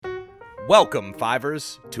Welcome,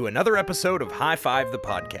 Fivers, to another episode of High Five the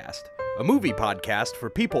Podcast, a movie podcast for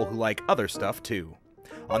people who like other stuff too.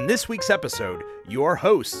 On this week's episode, your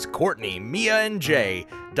hosts, Courtney, Mia, and Jay,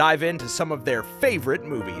 dive into some of their favorite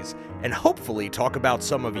movies, and hopefully talk about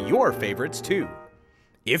some of your favorites too.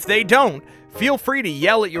 If they don't, feel free to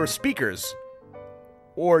yell at your speakers,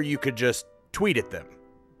 or you could just tweet at them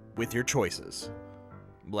with your choices,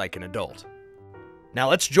 like an adult. Now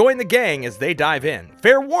let's join the gang as they dive in.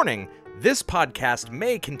 Fair warning, this podcast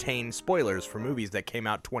may contain spoilers for movies that came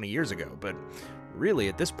out 20 years ago, but really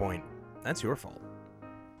at this point, that's your fault.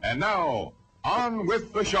 And now, on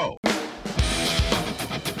with the show.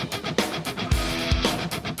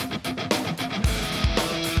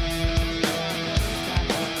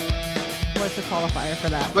 What's the qualifier for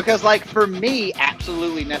that? Because, like, for me,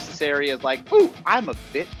 absolutely necessary is like, ooh, I'm a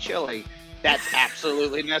bit chilly. That's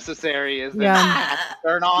absolutely necessary. Is that Yeah. I have to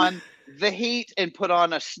turn on the heat and put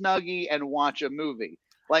on a Snuggie and watch a movie?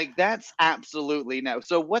 Like, that's absolutely no.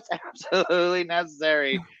 So, what's absolutely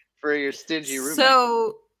necessary for your stingy roommate?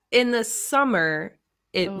 So in the summer,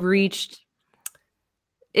 it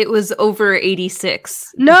was over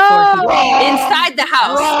 86. No! Inside the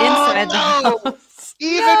house. Inside the house.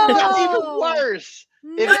 That's even worse.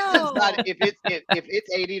 If No. if it's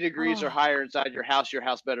 80 degrees or higher inside your house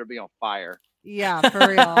better be on fire. Yeah, for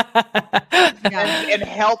real. Yeah. And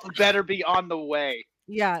help better be on the way.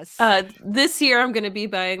 Yes. This year, I'm going to be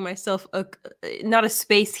buying myself not a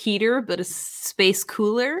space heater, but a space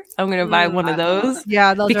cooler. I'm going to buy one of those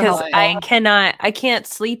Yeah, those because are I can't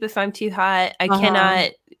sleep if I'm too hot. I cannot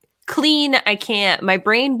clean. My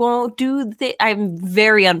brain won't do I'm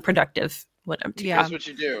very unproductive when I'm too Yeah. That's what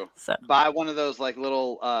you do. So. Buy one of those like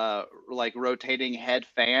little like rotating head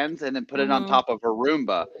fans and then put it on top of a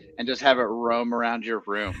Roomba and just have it roam around your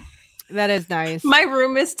room. That is nice. My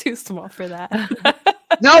room is too small for that.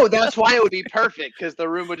 No, that's why it would be perfect, because the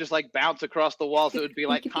room would just like bounce across the walls. It would be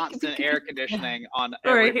like constant air conditioning on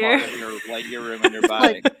every Right part of your room and your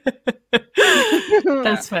body.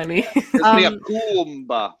 That's funny. It's be a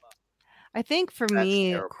Roomba. I think for That's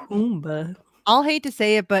me, terrible. Kumba. I'll hate to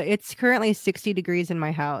say it, but it's currently 60 degrees in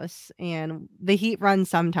my house, and the heat runs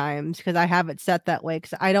sometimes because I have it set that way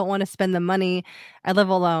because I don't want to spend the money. I live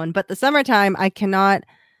alone, but the summertime I cannot.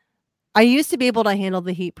 I used to be able to handle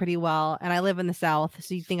the heat pretty well, and I live in the South,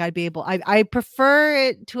 so you think I'd be able. I prefer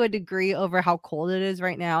it to a degree over how cold it is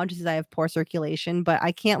right now, just as I have poor circulation. But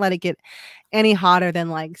I can't let it get any hotter than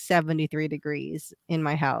like 73 degrees in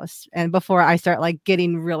my house, and before I start like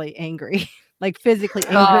getting really angry, like physically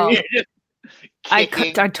angry. I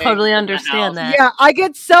totally understand that. Yeah, I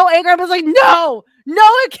get so angry. I was like, no,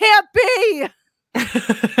 it can't be.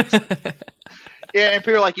 Yeah, and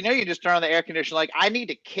people are like, you just turn on the air conditioner. Like, I need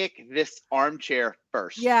to kick this armchair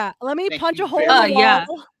first. Yeah, let me Thank punch you a hole in very the much.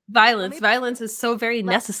 wall. Violence is so very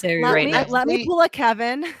necessary right now. Let me pull a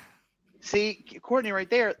Kevin. See, Courtney, right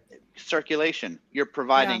there, circulation. You're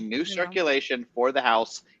providing new circulation for the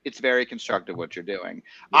house. It's very constructive what you're doing.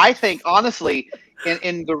 I think, honestly,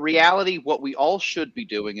 in the reality, what we all should be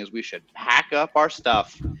doing is we should pack up our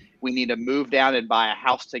stuff. We need to move down and buy a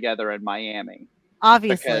house together in Miami.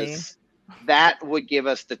 Obviously. Because that would give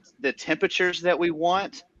us the temperatures that we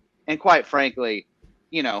want. And quite frankly,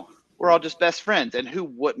 we're all just best friends. And who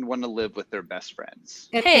wouldn't want to live with their best friends?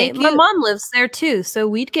 And Hey, thank my you- mom lives there too, so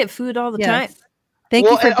we'd get food all the time. Yes. Thank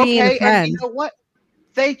you for being a And friend. you know what?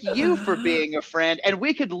 Thank you for being a friend. And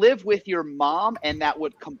we could live with your mom, and that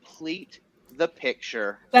would complete the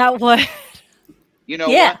picture. That would. You know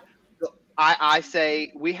Yeah. what? I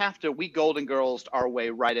say we Golden Girls our way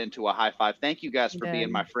right into a high five. Thank you guys for Done.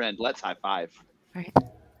 being my friend. Let's high five. All right.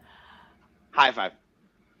 High five.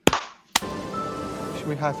 Should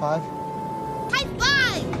we high five? High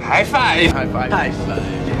five! High five! High five!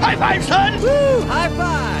 High five, son! Woo! High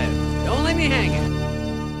five! Don't leave me hanging.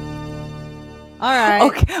 All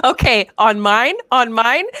right. Okay. On mine,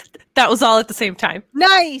 that was all at the same time.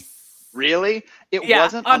 Nice. Really? It Yeah,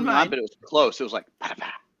 wasn't on on mine, mine. but it was close. It was like,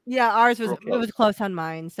 pa-da-pa. Yeah, ours was Real it was close on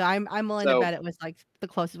mine, so I'm willing to So- bet it was like the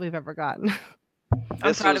closest we've ever gotten. I'm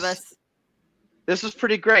This proud of was- us. This is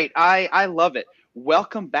pretty great. I love it.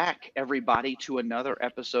 Welcome back, everybody, to another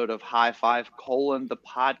episode of High Five: the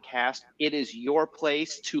podcast. It is your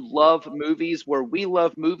place to love movies, where we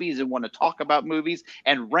love movies and want to talk about movies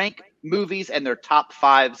and rank movies and their top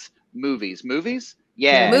fives movies. Movies?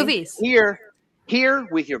 Yeah. Movies. Here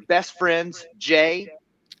with your best friends, Jay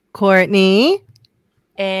Courtney.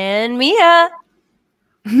 And Mia.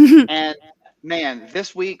 and Man,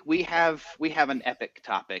 this week we have an epic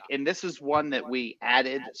topic, and this is one that we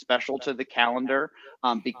added special to the calendar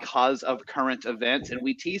because of current events, and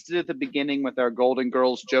we teased it at the beginning with our Golden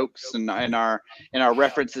Girls jokes and our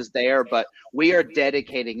references there. But we are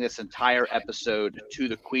dedicating this entire episode to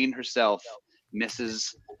the Queen herself,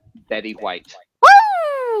 Mrs. Betty White.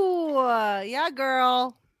 Woo! Yeah,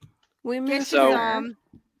 girl. We Get miss So- her.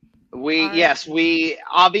 We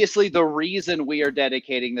obviously, the reason we are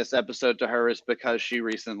dedicating this episode to her is because she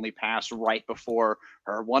recently passed right before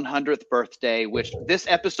her 100th birthday, which this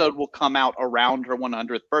episode will come out around her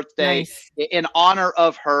 100th birthday Nice. in honor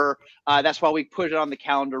of her. That's why we put it on the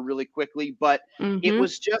calendar really quickly, but it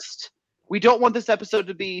was just, we don't want this episode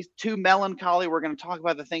to be too melancholy. We're going to talk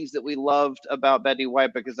about the things that we loved about Betty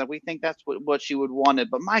White because we think that's what she would wanted.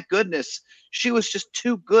 But my goodness, she was just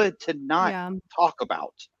too good to not Yeah. talk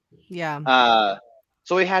about. Yeah.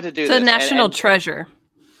 So we had to do It's a this. national treasure.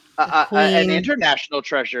 An Queen. international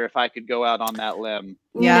treasure, if I could go out on that limb.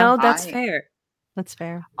 Yeah. No, that's I- fair. That's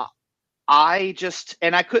fair. I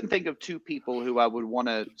couldn't think of two people who I would want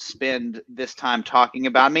to spend this time talking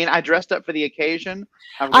about. I mean, I dressed up for the occasion.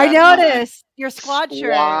 I noticed your squad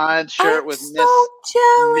shirt. Squad shirt I'm with so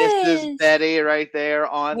jealous. Mrs. Betty right there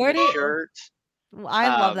on Where the do you- shirt.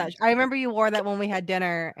 I love that. I remember you wore that when we had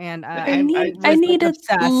dinner, and I need was, a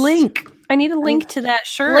obsessed. link. I need a link to that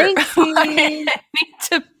shirt. Link, I please. need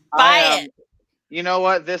to buy it. You know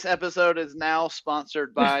what? This episode is now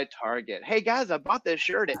sponsored by Target. Hey guys, I bought this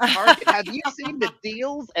shirt at Target. Have you seen the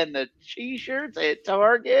deals and the t-shirts at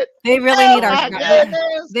Target? They really need my our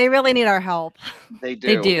goodness. They really need our help. They do.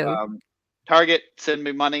 They do. Target, send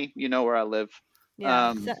me money. You know where I live.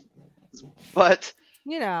 Yeah. But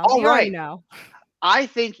You know. All you already right. know. I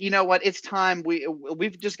think, you know what, it's time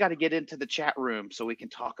we've just got to get into the chat room so we can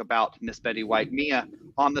talk about Miss Betty White. Mia,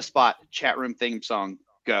 on the spot, chat room theme song,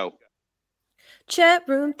 go. Chat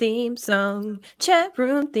room theme song. Chat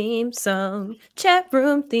room theme song. Chat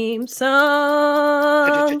room theme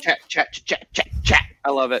song. Chat.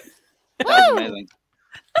 I love it. That was amazing.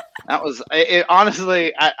 That was it,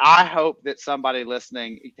 honestly. I hope that somebody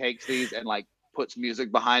listening takes these and like puts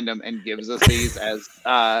music behind them and gives us these as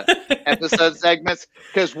episode segments,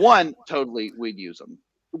 because one, totally we'd use them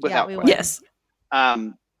without we question. would. Yes.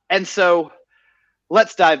 And so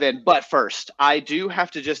let's dive in. But first, I do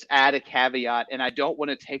have to just add a caveat, and I don't want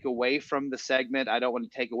to take away from the segment. I don't want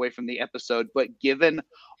to take away from the episode, but given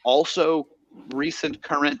also recent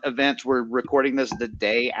current events, we're recording this the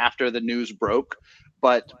day after the news broke,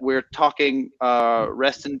 but we're talking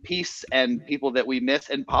rest in peace and people that we miss,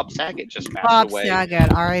 and Bob Saget just passed Bob away.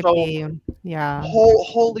 Saget, R.I.P. Yeah.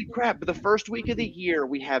 Holy crap. But the first week of the year,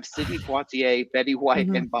 we have Sidney Poitier, Betty White,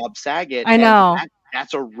 Mhm. and Bob Saget. I and know.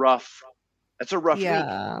 that's a rough week.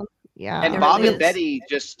 Yeah. Yeah. And it Bob really and is. Betty,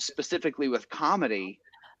 just specifically with comedy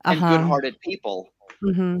and Uh-huh. good-hearted people.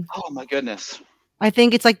 Mhm. Oh my goodness. I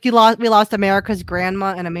think it's like we lost America's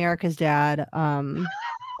grandma and America's dad.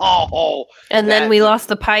 Oh, And then that- we lost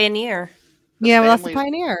the pioneer. Yeah, we lost the family's-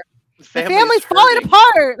 pioneer. The family's family's falling hurting.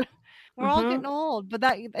 apart. We're all Mhm. getting old, but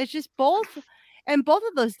it's just both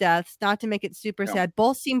of those deaths, not to make it super Yeah. sad,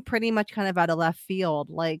 both seem pretty much kind of out of left field,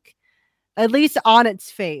 like at least on its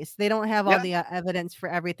face. They don't have all the evidence for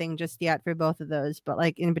everything just yet for both of those, but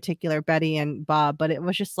like in particular Betty and Bob, but it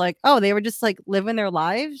was just like, oh, they were just like living their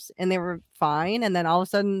lives and they were fine, and then all of a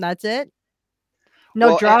sudden that's it. No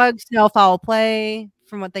Well, drugs, no foul play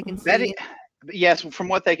from what they can Betty, see. yes, from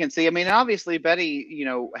what they can see. I mean, obviously, Betty,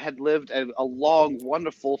 had lived a long,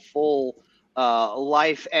 wonderful, full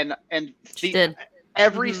life, and She did.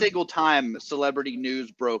 every Mhm. single time celebrity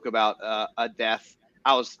news broke about a death,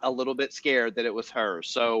 I was a little bit scared that it was her.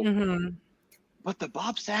 So, Mhm. but the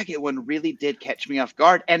Bob Saget one really did catch me off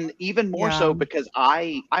guard, and even more so Yeah. because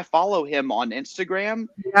I follow him on Instagram,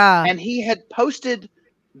 Yeah. and he had posted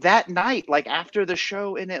that night, like after the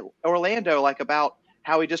show in Orlando, like about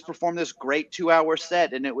how he just performed this great 2-hour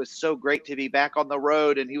set, and it was so great to be back on the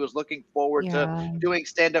road, and he was looking forward to Yeah. doing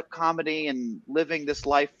stand-up comedy and living this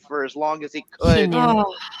life for as long as he He could. knew.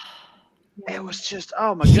 Oh. It was just,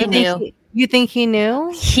 oh my He goodness. knew. You think he knew?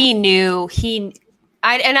 He knew.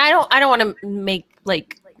 I don't want to make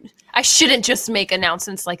I shouldn't just make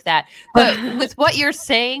announcements like that. But with what you're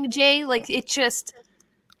saying, Jay, like it just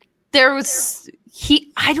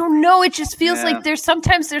I don't know, it just feels Yeah. like there's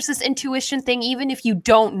this intuition thing, even if you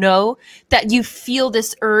don't know, that you feel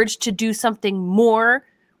this urge to do something more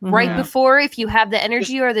right Mhm. before, if you have the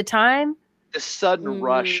energy or the time. The sudden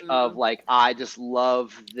rush of like, I just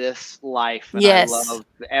love this life, and Yes. I love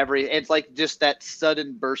it's like just that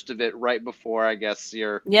sudden burst of it right before, I guess,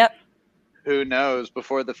 Yep. who knows,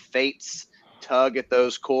 before the fates tug at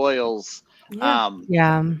those coils.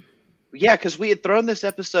 Yeah. Yeah, because we had thrown this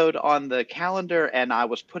episode on the calendar, and I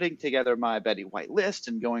was putting together my Betty White list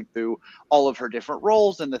and going through all of her different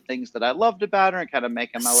roles and the things that I loved about her, and kind of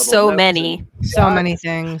making my little So notes many. So many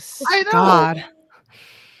things. I know. God.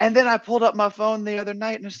 And then I pulled up my phone the other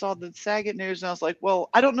night and I saw the Saget news, and I was like, well,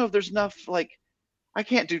 I don't know if there's enough, like, I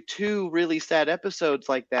can't do 2 really sad episodes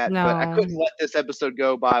like that, but I No. couldn't let this episode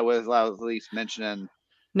go by without at least mentioning.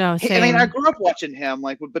 No, I same. mean, I grew up watching him,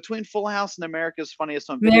 like between Full House and America's Funniest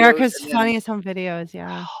Home Videos. America's and then- Funniest Home Videos,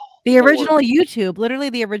 yeah. Oh, The Lord. original YouTube, literally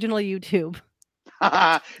the original YouTube.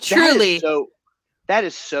 Truly. That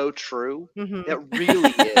is so true. Mhm. It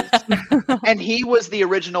really is. And he was the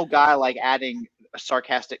original guy, like adding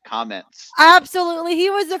sarcastic comments. Absolutely. He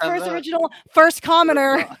was the first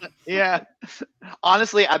commenter. Yeah.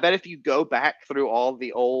 Honestly, I bet if you go back through all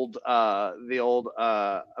the old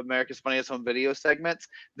America's Funniest Home Video segments,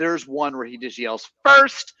 there's one where he just yells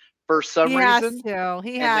first for some He reason. has to.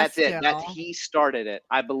 He And has that's it. to. He started it.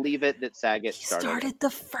 I believe it that Saget He started. started the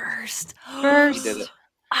first. First. He did it.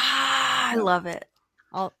 I love it.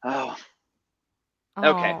 Oh. Oh.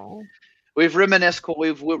 Okay. We've reminisced.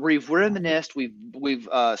 We've reminisced. We've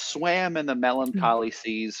swam in the melancholy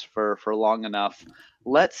seas for long enough.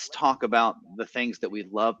 Let's talk about the things that we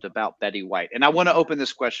loved about Betty White. And I want to open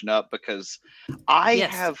this question up because I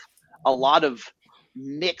have a lot of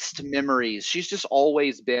mixed memories. She's just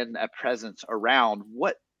always been a presence around.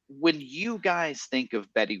 When you guys think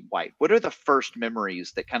of Betty White, what are the first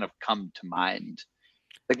memories that kind of come to mind?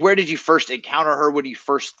 Like, where did you first encounter her? What do you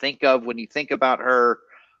first think of when you think about her?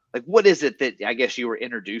 Like, what is it that I guess you were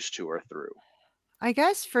introduced to her through? I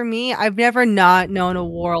guess for me, I've never not known a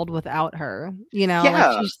world without her. You know,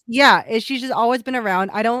 Yeah. she's just always been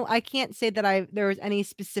around. I can't say that there was any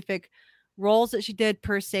specific roles that she did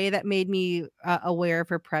per se that made me aware of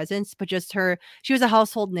her presence, but just she was a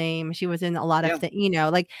household name. She was in a lot of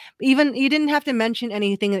like even you didn't have to mention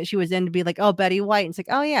anything that she was in to be like, oh, Betty White. And it's like,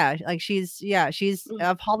 oh yeah, like she's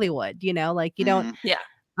of Hollywood, you know, like you don't.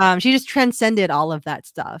 She just transcended all of that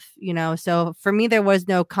stuff, you know. So for me, there was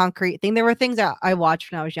no concrete thing. There were things that I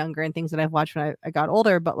watched when I was younger and things that I've watched when I got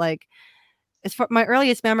older, but like as for my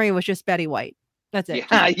earliest memory was just Betty White. That's it.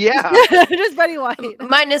 Yeah. Just Betty White.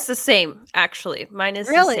 Mine is the same, actually. Mine is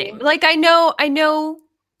Really? the same. Like I know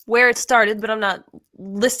where it started, but I'm not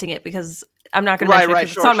listing it because I'm not going to mention it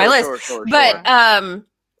because it's on my list. But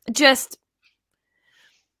just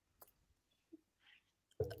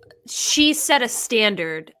she set a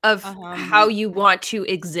standard of how you want to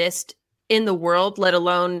exist in the world, let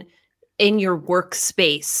alone in your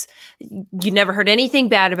workspace. You never heard anything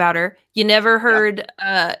bad about her. You never heard,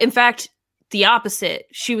 in fact, the opposite.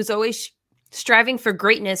 She was always striving for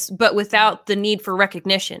greatness, but without the need for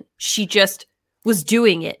recognition. She just was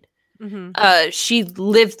doing it. She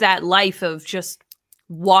lived that life of just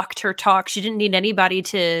walked her talk. She didn't need anybody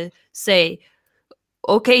to say,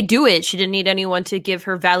 okay, do it. She didn't need anyone to give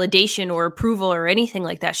her validation or approval or anything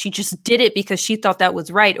like that. She just did it because she thought that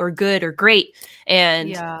was right or good or great.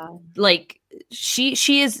 And like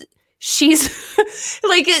she's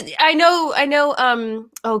like, I know.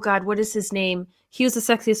 Oh God, what is his name? He was the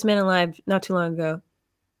sexiest man alive not too long ago.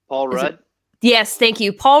 Paul Rudd. Yes, thank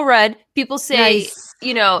you, Paul Rudd. People say,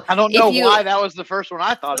 you know, I don't know why that was the first one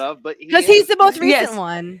I thought of, but because he's the most recent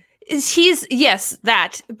one. He's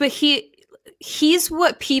that, but he's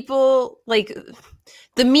what people like.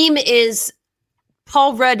 The meme is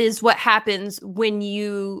Paul Rudd is what happens when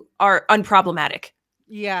you are unproblematic.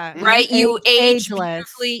 Yeah. Right. You age ageless.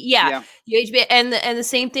 beautifully. Yeah. You age, and the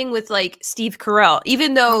same thing with like Steve Carell.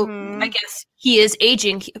 Even though I guess he is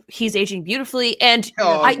aging, he's aging beautifully, and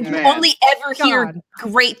I only ever hear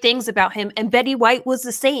great things about him. And Betty White was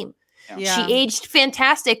the same. Yeah. She aged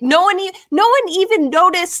fantastic. No one even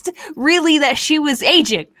noticed really that she was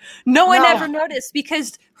aging. No one ever noticed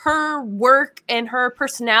because her work and her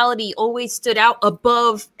personality always stood out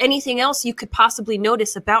above anything else you could possibly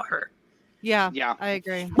notice about her. Yeah, I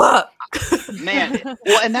agree. Man,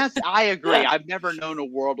 well, and I agree. I've never known a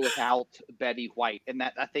world without Betty White, and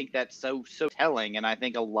I think that's so telling. And I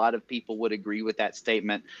think a lot of people would agree with that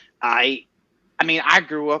statement. I mean, I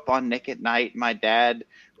grew up on Nick at Night. My dad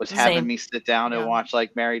was having me sit down and watch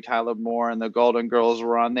like Mary Tyler Moore and the Golden Girls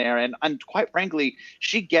were on there. And quite frankly,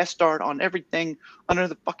 she guest starred on everything under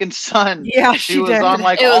the fucking sun. Yeah, she was did. on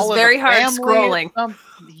like it all was very of the hard Family scrolling.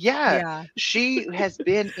 Yeah, she has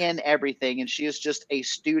been in everything, and she is just a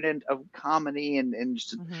student of comedy. And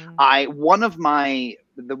just, one of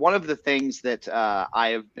the things that I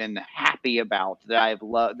have been happy about, that I have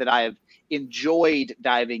loved, that I have enjoyed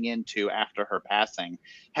diving into after her passing,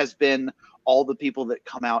 has been all the people that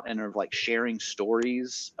come out and are like sharing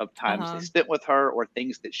stories of times they spent with her or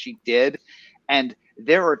things that she did. And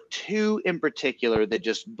there are two in particular that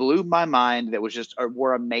just blew my mind, that was just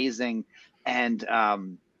were amazing. And I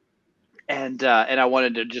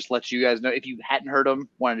wanted to just let you guys know, if you hadn't heard them,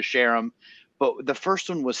 wanted to share them. But the first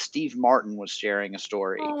one was Steve Martin was sharing a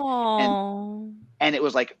story. And it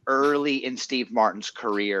was like early in Steve Martin's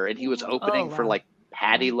career. And he was opening for like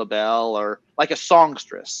Patti LaBelle or like a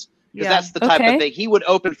songstress. Because that's the type of thing. He would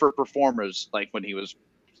open for performers like when he was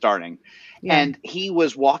starting. Yeah. And he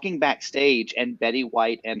was walking backstage, and Betty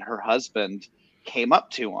White and her husband came up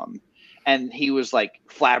to him, and he was like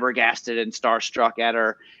flabbergasted and starstruck at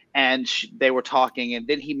her. And they were talking, and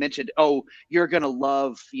then he mentioned, "Oh, you're gonna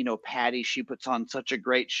love, Patti. She puts on such a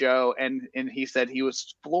great show." And he said he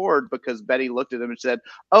was floored because Betty looked at him and said,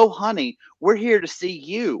 "Oh, honey, we're here to see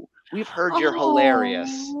you. We've heard you're hilarious."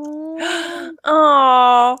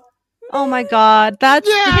 Oh my God, that's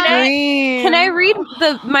dream. Can I read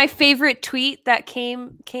my favorite tweet that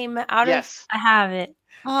came out of? I have it.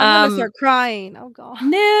 Oh, I'm gonna start crying. Oh God.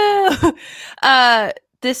 No.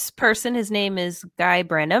 This person, his name is Guy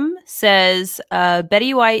Brenham, says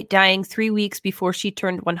Betty White dying 3 weeks before she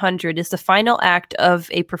turned 100 is the final act of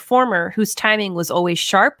a performer whose timing was always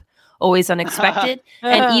sharp, always unexpected,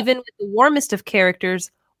 and even with the warmest of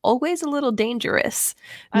characters, always a little dangerous.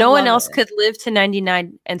 No one else could live to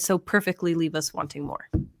 99 and so perfectly leave us wanting more.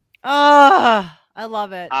 I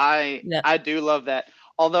love it. I do love that.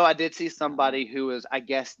 Although I did see somebody who was, I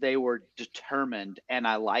guess they were determined, and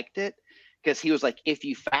I liked it because he was like, if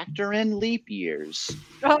you factor in leap years,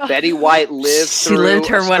 Betty White lived she lived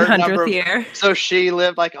her 100th year. So she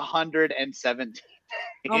lived like 117.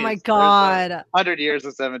 Oh my God. 100 years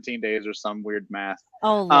and 17 days or some weird math.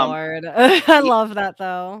 Oh Lord. I love that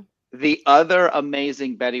though. The other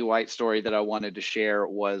amazing Betty White story that I wanted to share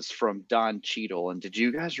was from Don Cheadle. And did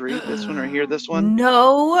you guys read this one or hear this one?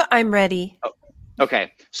 No, I'm ready. Oh,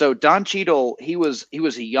 okay. So Don Cheadle, he was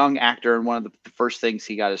a young actor, and one of the first things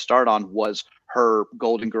he got his start on was her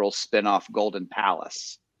Golden Girls spinoff, Golden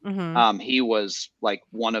Palace. Mm-hmm. He was like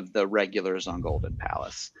one of the regulars on Golden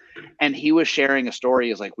Palace, and he was sharing a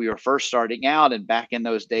story as like, we were first starting out, and back in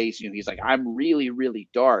those days, he's like, I'm really, really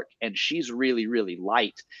dark and she's really, really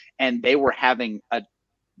light. And they were having a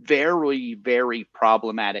very, very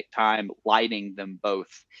problematic time lighting them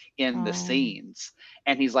both in the scenes.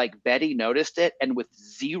 And he's like, Betty noticed it, and with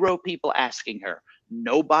zero people asking her,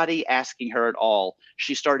 nobody asking her at all,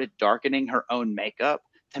 she started darkening her own makeup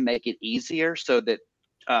to make it easier so that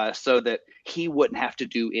he wouldn't have to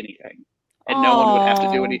do anything, and no one would have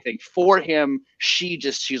to do anything for him.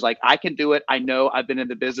 She's like, I can do it. I know, I've been in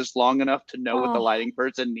the business long enough to know what the lighting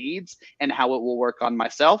person needs and how it will work on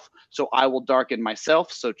myself. So I will darken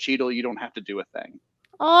myself. So Cheadle, you don't have to do a thing.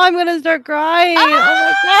 Oh, I'm going to start crying. Oh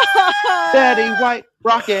my God. Betty White,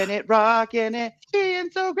 rocking it. Being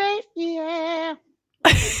so great. Yeah.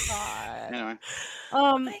 Anyway.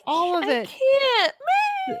 All of it. I can't.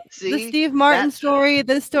 See, the Steve Martin story,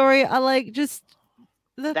 this story, I like just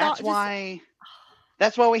the that's why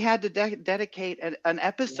we had to dedicate an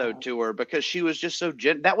episode to her, because she was just so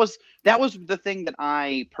that was the thing that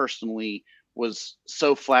I personally was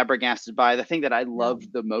so flabbergasted by. The thing that I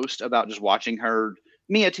loved the most about just watching her,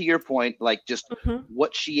 Mia, to your point, like just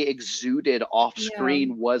what she exuded off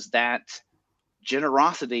screen was that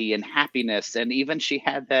generosity and happiness. And even she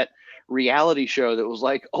had that reality show that was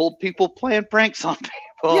like old people playing pranks on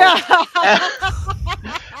people. Yeah.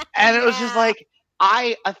 And it was just like,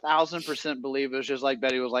 I 1,000% believe it was just like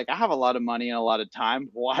Betty was like, I have a lot of money and a lot of time.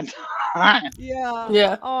 Why not?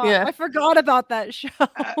 Yeah. I forgot about that show.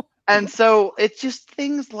 And so it's just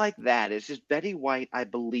things like that. It's just Betty White, I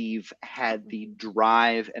believe, had the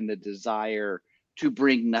drive and the desire to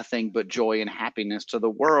bring nothing but joy and happiness to the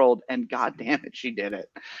world. And God damn it, she did it.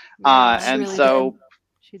 And really so...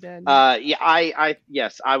 She did. I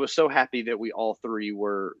was so happy that we all three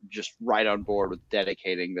were just right on board with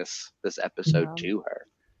dedicating this episode to her.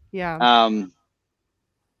 Yeah.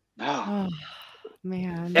 Oh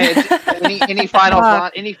man. Any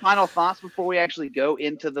final thoughts before we actually go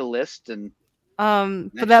into the list and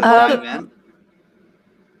for that book?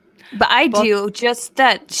 But I do, just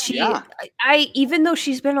that she I even though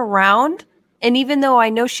she's been around, and even though I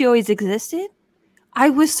know she always existed, I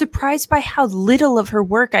was surprised by how little of her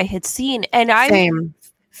work I had seen, and I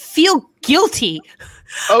feel guilty.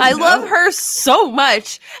 I love her so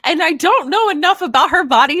much, and I don't know enough about her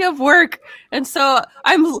body of work, and so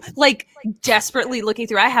I'm like desperately looking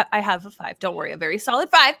through. I have a 5. Don't worry, a very solid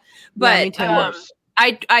 5. But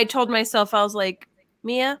I told myself, I was like,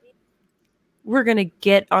 Mia, we're gonna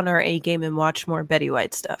get on our A game and watch more Betty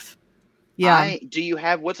White stuff. Yeah. Do you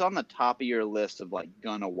have what's on the top of your list of like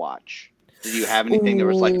gonna watch? Do you have anything that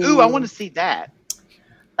was like, ooh, I want to see that?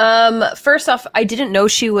 First off, I didn't know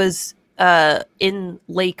she was in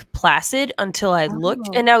Lake Placid until I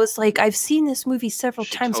looked, and I was like, I've seen this movie several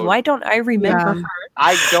times. Totally, why don't I remember her?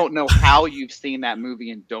 I don't know how you've seen that movie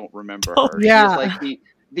and don't remember her. Yeah. She's like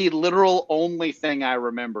the literal only thing I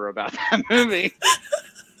remember about that movie.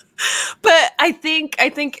 But I think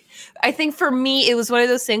for me, it was one of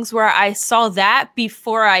those things where I saw that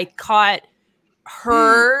before I caught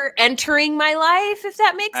her entering my life, if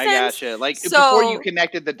that makes sense. I gotcha. Like before you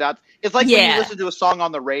connected the dots. It's like when you listen to a song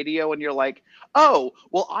on the radio and you're like, oh,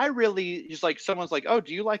 well, I really just like someone's like, oh,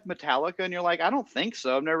 do you like Metallica? And you're like, I don't think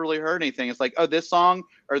so. I've never really heard anything. It's like, oh, this song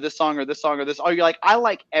or this song or this song or this. Oh, you're like, I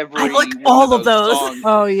like all of those. Songs.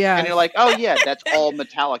 Oh yeah. And you're like, oh yeah, that's all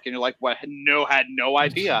Metallica. And you're like, what? No, had no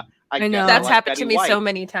idea. I know that's happened to me so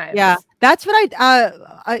many times. Yeah, that's what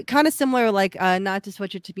I kind of similar. Like, not to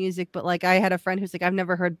switch it to music, but like I had a friend who's like, I've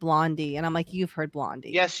never heard Blondie, and I'm like, you've heard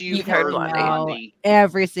Blondie. Yes, you've heard Blondie.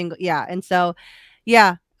 Every single and so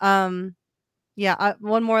yeah, one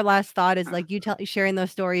more last thought is like you sharing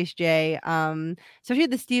those stories, Jay. Especially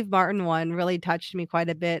the Steve Martin one really touched me quite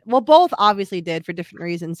a bit. Well, both obviously did for different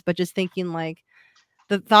reasons, but just thinking like.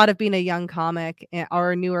 The thought of being a young comic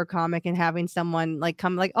or a newer comic and having someone like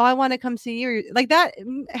come like, oh, I want to come see you, like that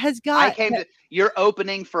has got. You're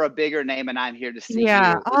opening for a bigger name, and I'm here to see you.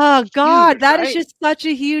 Yeah. Oh God, that is just such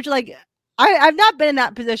a huge like. I've not been in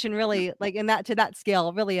that position really, like in that to that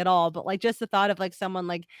scale really at all. But like just the thought of like someone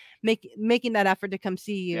like making that effort to come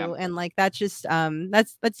see you, and like that's just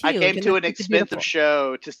that's huge. I came to an expensive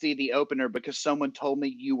show to see the opener because someone told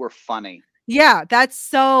me you were funny. Yeah, that's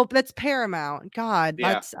paramount. God,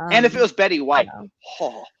 that's and if it was Betty White,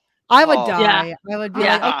 I would die. Yeah. I would be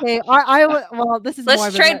like, okay, I would. Well, this is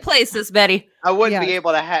let's trade places, Betty. I wouldn't be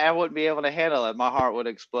able to. I wouldn't be able to handle it. My heart would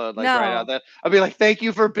explode right out there. I'd be like, "Thank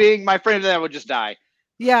you for being my friend," and then I would just die.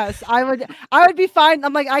 Yes, I would be fine.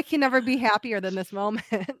 I'm like, I can never be happier than this moment,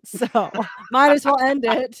 so might as well end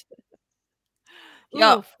it.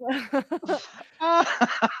 Yo.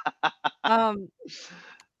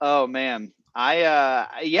 Oh man, are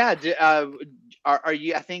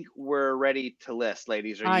you? I think we're ready to list,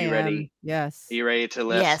 ladies. Are you ready? Yes. Are you ready to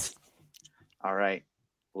list? Yes. All right,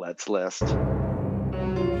 let's list. This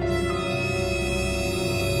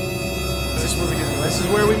is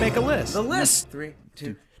where we make a list. The list. 3,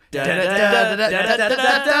 2.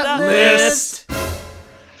 List.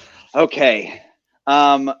 Okay.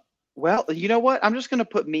 Well, you know what? I'm just gonna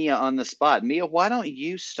put Mia on the spot. Mia, why don't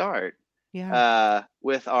you start? Yeah.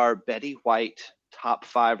 With our Betty White top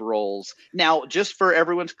 5 roles. Now, just for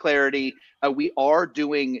everyone's clarity, we are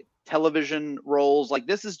doing television roles. Like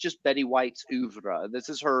this is just Betty White's oeuvre. This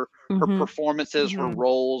is her performances, her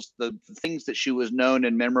roles, the things that she was known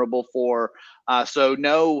and memorable for. So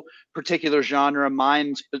no particular genre.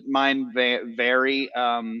 Mine vary,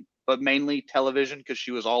 but mainly television because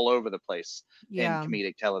she was all over the place in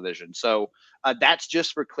comedic television. So that's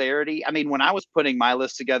just for clarity. I mean, when I was putting my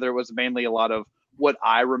list together, it was mainly a lot of what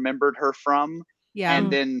I remembered her from. Yeah.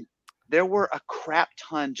 And then there were a crap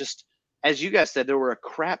ton, just as you guys said, there were a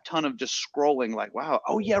crap ton of just scrolling like, wow,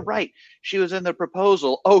 oh yeah, right. She was in The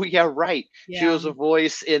Proposal. Oh yeah, right. Yeah. She was a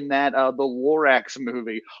voice in that the Lorax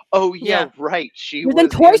movie. Oh yeah, right. She was in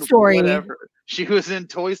Toy Story. Whatever. She was in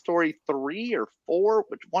Toy Story 3 or 4,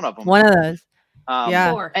 which one of them? One of those.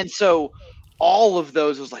 4. And so all of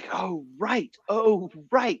those was like, oh right,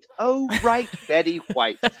 Betty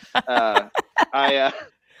White.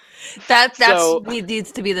 That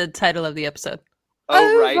needs to be the title of the episode.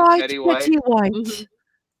 Oh right, Betty White. Mm-hmm.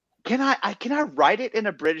 Can I write it in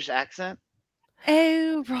a British accent?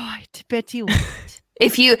 Oh right, Betty White.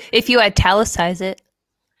 if you italicize it,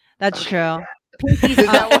 that's true. Is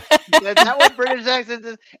that what British accent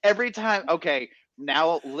is? Every time. Okay,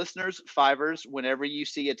 now listeners, fivers, whenever you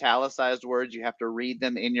see italicized words, you have to read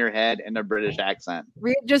them in your head in a British accent.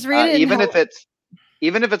 Just read it.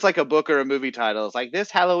 Even if it's like a book or a movie title. It's like, this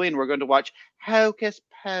Halloween we're going to watch Hocus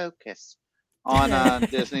Pocus on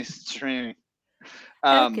Disney streaming.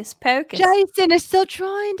 Hocus Pocus. Jason is still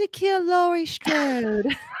trying to kill Laurie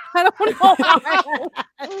Strode. I don't know why.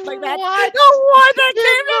 Like that. What? Why that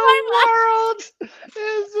came in my world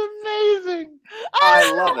is amazing.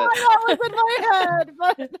 I love it. That was in my head,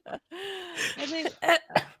 but I think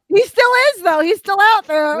he still is though. He's still out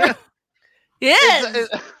there. Yes.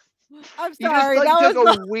 I'm sorry. You just, that took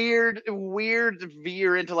was a weird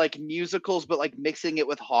veer into like musicals, but like mixing it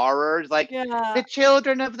with horror. Like the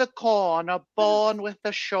children of the corn are born with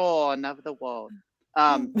the shorn of the world.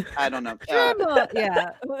 I don't know.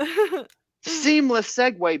 yeah. seamless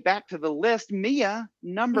segue back to the list. Mia,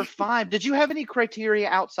 number 5. Did you have any criteria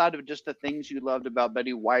outside of just the things you loved about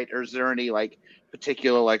Betty White, or is there any like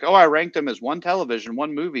particular like, oh, I ranked them as one television,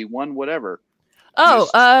 one movie, one whatever?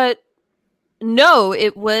 Oh, no,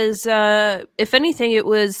 it was if anything, it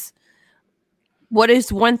was what are the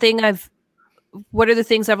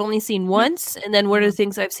things I've only seen once, and then what are the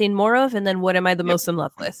things I've seen more of, and then what am I the most in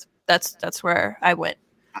love with? That's where I went.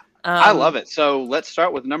 I love it. So let's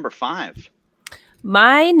start with number 5.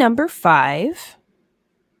 My number 5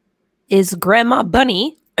 is Grandma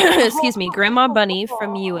Bunny. Excuse me, Grandma Bunny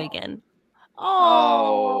from You Again.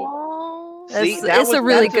 Oh, it's a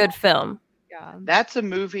really good film. Yeah, that's a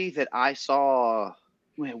movie that I saw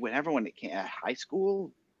when it came at high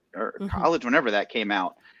school or college, whenever that came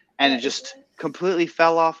out, and it just completely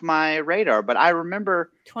fell off my radar. But I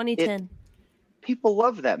remember 2010. People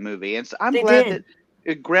loved that movie, and so I'm glad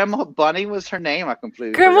that Grandma Bunny was her name. I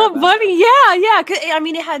completely Grandma Bunny, yeah. I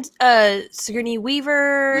mean, it had Sigourney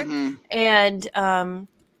Weaver and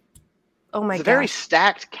oh my god, very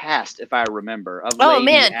stacked cast, if I remember.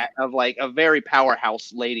 Of like a very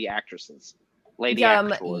powerhouse lady actresses,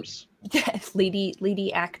 actors. Yes,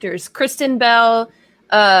 lady actors. Kristen Bell,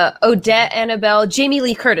 Odette Annabelle, Jamie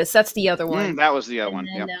Lee Curtis. That's the other one. That was the other one.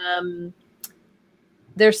 And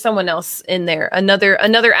there's someone else in there.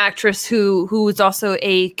 Another actress who is also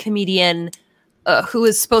a comedian. Who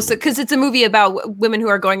is supposed to, because it's a movie about women who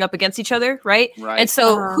are going up against each other, right? And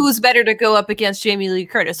so who's better to go up against Jamie Lee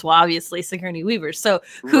Curtis? Well, obviously Sigourney Weaver. So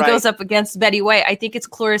who goes up against Betty White? I think it's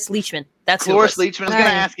Cloris Leachman. That's Cloris Leachman. I was going to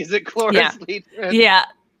ask, is it Cloris Leachman? Yeah.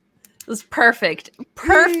 It was perfect.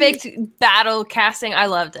 Perfect battle casting. I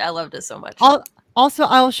loved it so much. Also,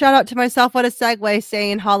 I'll shout out to myself. What a segue,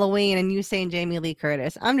 saying Halloween and you saying Jamie Lee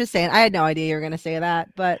Curtis. I'm just saying, I had no idea you were going to say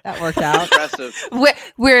that, but that worked out. Impressive.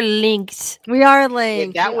 We're linked. We are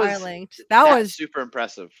linked. That was super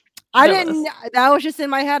impressive. That was just in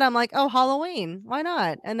my head. I'm like, oh, Halloween. Why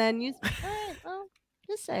not? And then you, all right, well,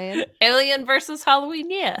 just saying. Alien versus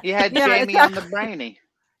Halloween, yeah. You had Jamie on the brainy.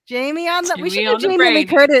 Jamie on the. We should do Jamie Lee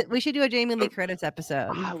Curtis. We should do a Jamie Lee Curtis episode.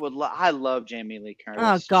 I love Jamie Lee Curtis.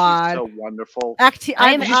 Oh God, she's so wonderful.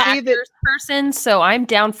 I'm an actors person, so I'm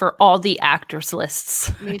down for all the actors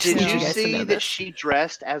lists. Did you see that she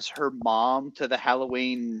dressed as her mom to the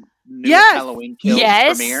Halloween Halloween Kills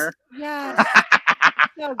premiere? Yes.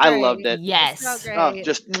 So I loved it. Yes. So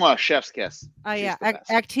just chef's kiss. Oh yeah,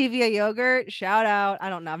 Activia yogurt. Shout out. I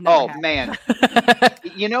don't know. Man.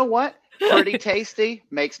 You know what? Pretty tasty,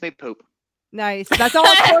 makes me poop. Nice. That's all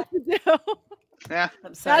I'm supposed to do. Yeah.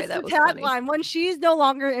 I'm sorry. That's the tagline. When she's no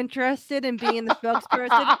longer interested in being the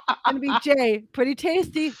spokesperson, it's gonna be Jay. Pretty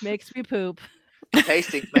tasty, makes me poop.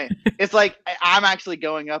 Tasty, man. It's like I'm actually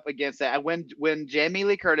going up against that. When Jamie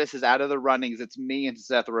Lee Curtis is out of the runnings, it's me and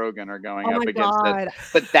Seth Rogen are going up against it.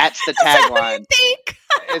 But that's the tagline.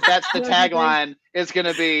 That's the tagline. It's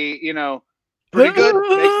gonna be, pretty good,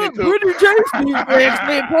 makes me poop. Pretty tasty, makes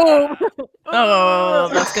me poop. Oh,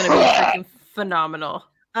 that's gonna be freaking phenomenal.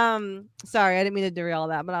 Sorry, I didn't mean to derail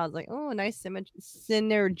that, but I was like, oh, nice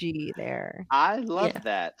synergy there. I love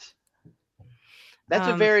that. That's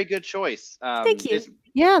a very good choice. Thank you.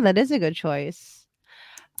 Yeah, that is a good choice.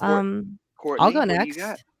 Courtney, I'll go next.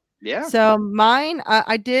 Yeah. So mine,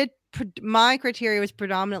 my criteria was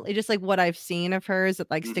predominantly just like what I've seen of hers that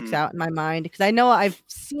like sticks out in my mind, because I know I've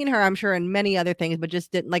seen her, I'm sure, in many other things, but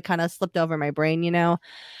just didn't like kind of slipped over my brain,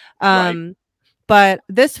 Right. But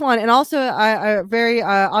this one, and also I very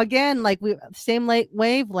again, like we same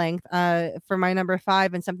wavelength for my number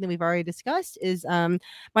 5, and something we've already discussed is my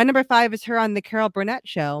number 5 is her on the Carol Burnett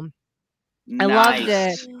show. Nice. I loved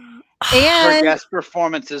it. Her And guest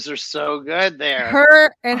performances are so good there.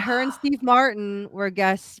 Her and Steve Martin were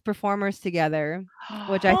guest performers together,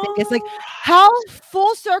 which I think is like how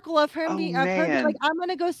full circle of her being like, I'm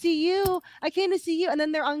gonna go see you. I came to see you, and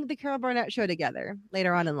then they're on the Carol Burnett show together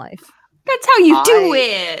later on in life. That's how you do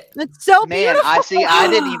it. It's so beautiful. I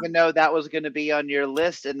didn't even know that was going to be on your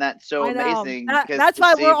list, and that's so amazing. That's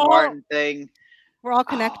why we're all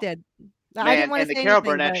connected. Man, and the Carol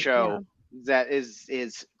Burnett show. That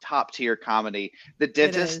is top tier comedy. The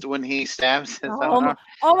dentist when he stabs his owner.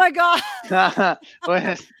 Oh my god! The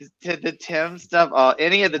Tim stuff.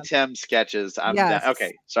 Any of the Tim sketches.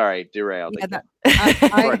 Okay, sorry, derailed.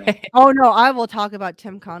 Oh no, I will talk about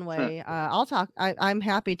Tim Conway. I'm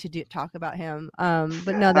happy to talk about him.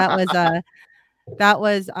 But no, that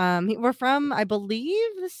was we're from, I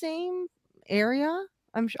believe, the same area.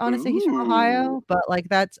 I'm honestly he's from Ohio, but like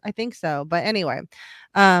I think so. But anyway,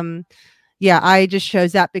 yeah, I just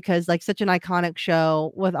chose that because like such an iconic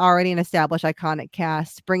show with already an established iconic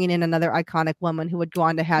cast, bringing in another iconic woman who would go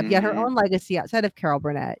on to have yet her own legacy outside of Carol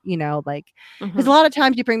Burnett, you know, like because a lot of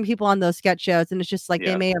times you bring people on those sketch shows and it's just like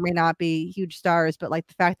they may or may not be huge stars, but like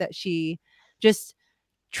the fact that she just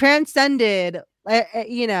transcended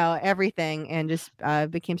you know, everything and just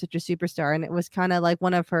became such a superstar. And it was kind of like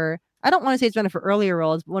one of her, I don't want to say it's one of her earlier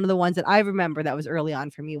roles, but one of the ones that I remember that was early on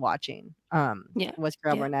for me watching was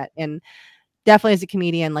Carol Burnett. And definitely as a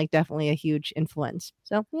comedian, like definitely a huge influence.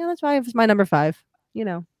 So yeah, that's why it was my number 5, you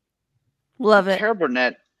know. Love it. Carol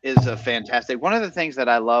Burnett is a fantastic. One of the things that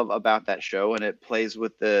I love about that show, and it plays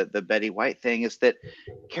with the Betty White thing, is that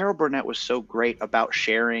Carol Burnett was so great about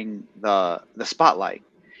sharing the spotlight.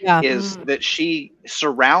 Is that she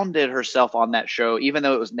surrounded herself on that show, even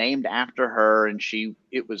though it was named after her and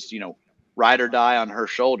it was, you know, ride or die on her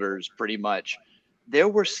shoulders pretty much. There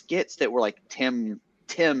were skits that were like Tim's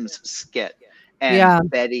skit and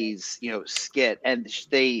Betty's, you know, skit, and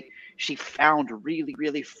she found really,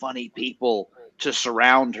 really funny people to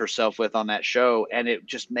surround herself with on that show, and it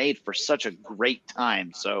just made for such a great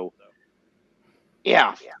time. So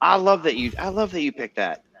yeah, I love that you picked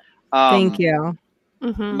that. Thank you.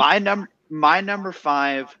 My number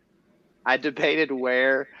 5, I debated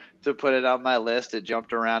where to put it on my list. It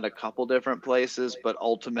jumped around a couple different places, but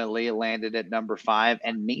ultimately it landed at number 5.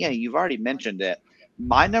 And Mia, you've already mentioned it.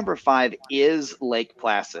 My number 5 is Lake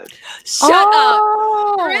Placid. Shut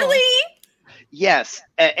up! Really? Yes,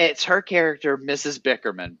 it's her character, Mrs.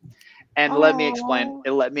 Bickerman. And let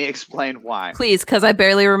me explain why. Please, because I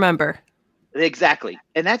barely remember. Exactly,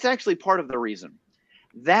 and that's actually part of the reason.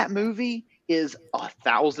 That movie is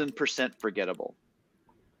 1,000% forgettable,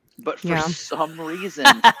 but for some reason,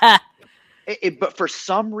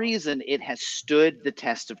 it has stood the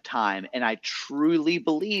test of time, and I truly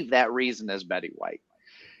believe that reason is Betty White.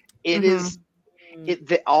 It is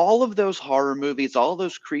all of those horror movies, all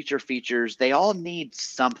those creature features, they all need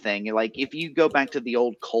something. Like if you go back to the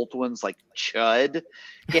old cult ones like Chud,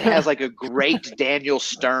 it has like a great Daniel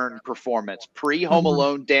Stern performance, pre-Home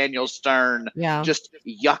Alone Daniel Stern, just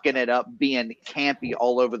yucking it up, being campy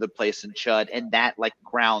all over the place in Chud, and that like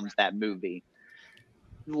grounds that movie.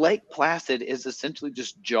 Lake Placid is essentially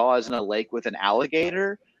just Jaws in a lake with an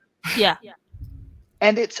alligator. Yeah.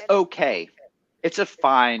 And it's okay. It's a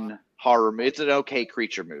fine horror movie. It's an okay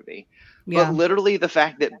creature movie. But literally the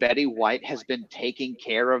fact that Betty White has been taking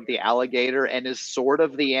care of the alligator and is sort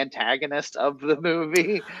of the antagonist of the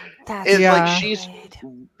movie is like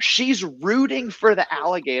she's rooting for the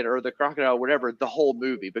alligator or the crocodile or whatever the whole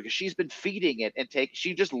movie because she's been feeding it and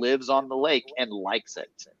she just lives on the lake and likes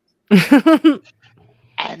it.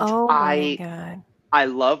 And I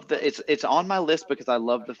love that it's on my list because I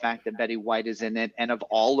love the fact that Betty White is in it, and of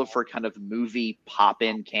all of her kind of movie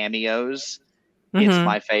pop-in cameos,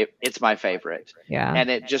 it's my favorite. Yeah. And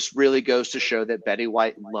it just really goes to show that Betty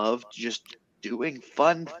White loved just doing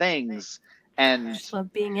fun things and just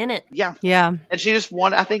love being in it. Yeah. And she just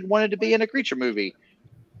wanted to be in a creature movie,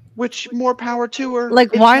 which more power to her.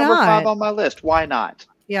 Like, why not? Number 5 on my list. Why not?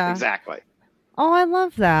 Yeah. Exactly. Oh, I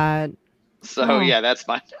love that. So yeah, that's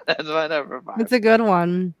my number 5. It's a good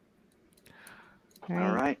one. All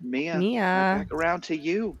right, Mia. Back around to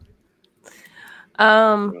you.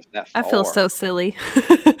 I feel so silly.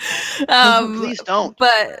 Please don't.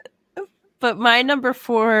 But my number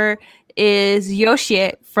 4 is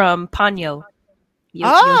Yoshi from Ponyo.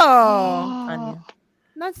 Ponyo.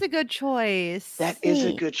 That's a good choice. That is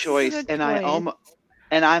a good choice, and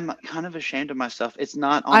I'm kind of ashamed of myself. It's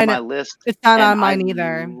not on my list. It's not on mine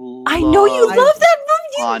either. I know you love that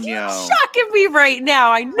movie. You're shocking me right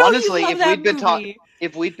now. I know. Honestly, you love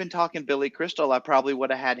if we'd been talking Billy Crystal, I probably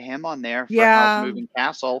would have had him on there for House Moving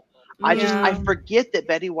Castle. I forget that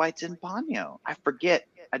Betty White's in Ponyo. I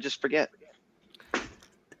just forget.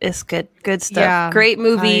 It's good stuff. Yeah, great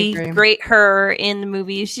movie. Great her in the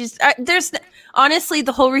movie. She's honestly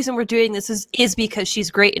the whole reason we're doing this is because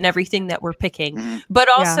she's great in everything that we're picking. But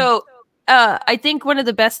also, I think one of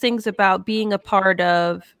the best things about being a part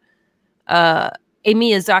of a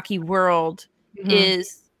Miyazaki world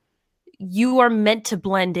is you are meant to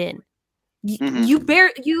blend in.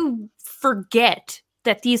 You forget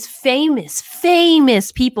that these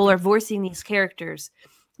famous people are voicing these characters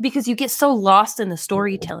because you get so lost in the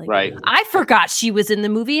storytelling. Right. I forgot she was in the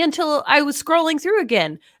movie until I was scrolling through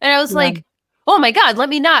again, and I was like, "Oh my god, let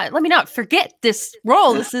me not forget this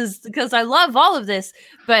role. This is because I love all of this."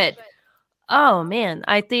 But oh man,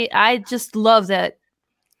 I just love that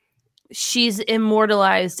she's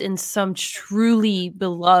immortalized in some truly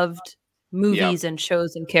beloved movies and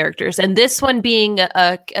shows and characters. And this one being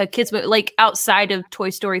a kids movie, like outside of Toy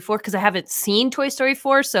Story 4, because I haven't seen Toy Story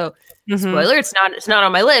 4, so spoiler, it's not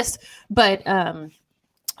on my list. But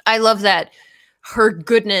I love that her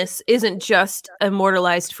goodness isn't just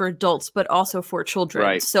immortalized for adults, but also for children.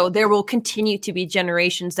 Right. So there will continue to be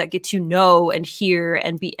generations that get to know and hear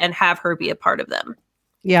and have her be a part of them.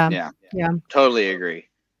 Yeah. Totally agree.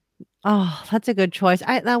 Oh, that's a good choice.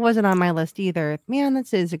 That wasn't on my list either. Man,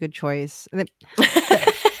 that is a good choice. That's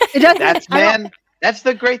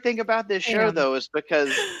the great thing about this show, though, is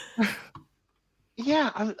because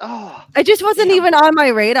it just wasn't even on my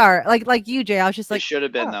radar. Like you, Jay. I was just like, it should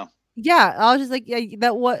have been though. Yeah, I was just like,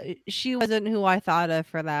 she wasn't who I thought of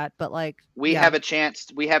for that, but like we have a chance.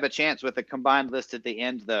 We have a chance with a combined list at the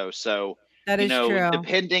end, though. So that is true.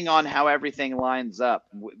 Depending on how everything lines up,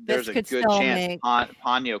 there's a good chance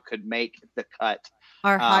Ponyo could make the cut.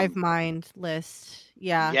 Our Hive Mind list.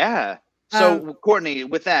 Yeah. Yeah. So Courtney,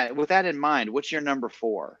 with that in mind, what's your number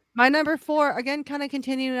 4? My number 4, again, kind of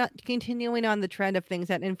continuing on the trend of things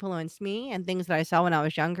that influenced me and things that I saw when I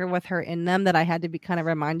was younger with her in them that I had to be kind of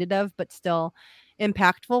reminded of, but still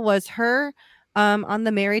impactful, was her on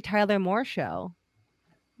the Mary Tyler Moore Show.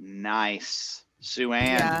 Nice.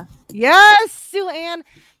 Sue-Ann. Yeah. Yes, Sue-Ann.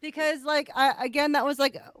 Because that was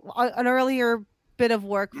like an earlier bit of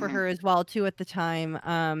work for her as well too at the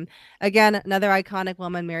time. Again, another iconic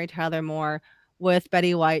woman, Mary Tyler Moore, with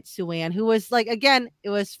Betty White, Sue-Ann, who was like, again, it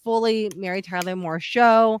was fully Mary Tyler Moore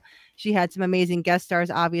show. She had some amazing guest stars,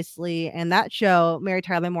 obviously, and that show, Mary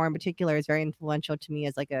Tyler Moore in particular, is very influential to me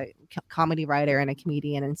as like a comedy writer and a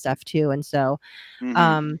comedian and stuff too. And so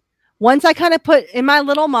once I kind of put 2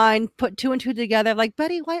 and 2 together, like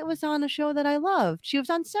Betty White was on a show that I loved. She was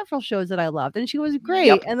on several shows that I loved, and she was great.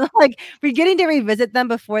 Yep. And like we're getting to revisit them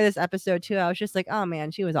before this episode too. I was just like, oh man,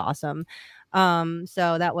 she was awesome.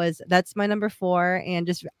 So that's my number 4, and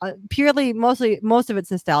just purely most of it's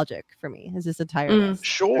nostalgic for me. Is this entire list?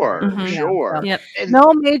 Sure. So, yep.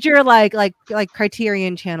 No major like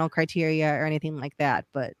Criterion Channel criteria or anything like that,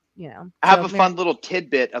 but. I have a fun little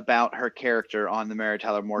tidbit about her character on the Mary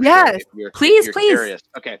Tyler Moore show. Yes, please. Curious.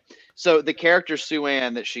 Okay, so the character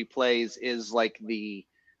Sue-Ann that she plays is like the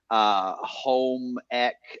home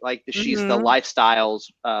ec, like she's the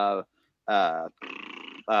lifestyles.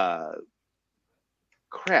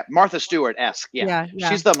 Martha Stewart-esque. Yeah.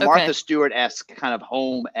 She's the Martha Stewart-esque kind of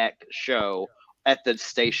home ec show at the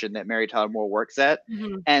station that Mary Tyler Moore works at,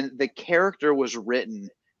 and the character was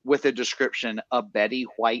written with a description, a Betty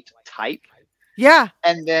White type. Yeah.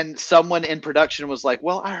 And then someone in production was like,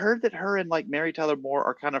 well, I heard that her and like Mary Tyler Moore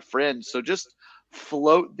are kind of friends. So just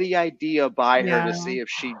float the idea by her to see if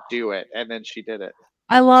she'd do it. And then she did it.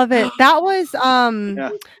 I love it. That was a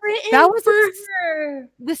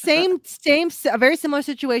very similar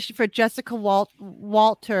situation for Jessica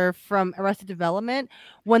Walter from Arrested Development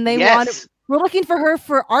when they we're looking for her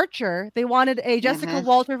for Archer. They wanted a Jessica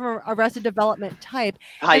Walter from Arrested Development type.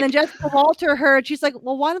 And then Jessica Walter heard, she's like,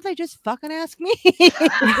 well, why don't they just fucking ask me? and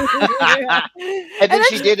then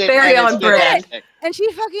she did it. Very on brand. And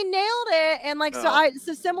she fucking nailed it. And like, it's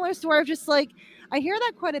a similar story of just like, I hear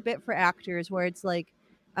that quite a bit for actors where it's like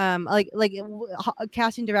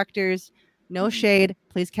casting directors, no shade,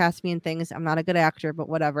 please cast me in things. I'm not a good actor, but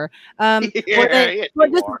whatever. Just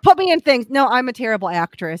put me in things. No, I'm a terrible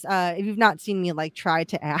actress. If you've not seen me like try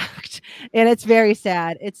to act, and it's very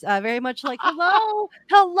sad. It's very much like hello.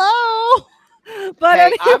 But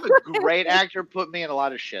hey, I'm a great actor. Put me in a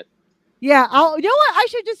lot of shit. Yeah, you know what? I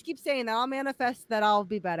should just keep saying that. I'll manifest that I'll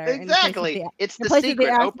be better. Exactly. It's the secret.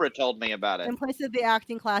 Oprah told me about it. In place of the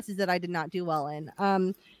acting classes that I did not do well in.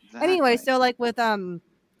 Anyway, so like with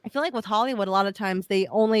I feel like with Hollywood, a lot of times they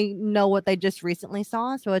only know what they just recently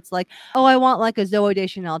saw. So it's like, oh, I want like a Zooey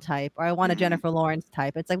Deschanel type, or I want a Jennifer Lawrence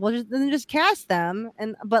type. It's like, well, just cast them,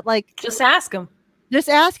 but like, just ask them. Just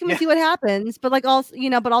ask them and see what happens. But like also,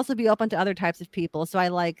 but also be open to other types of people. So I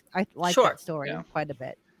like that story quite a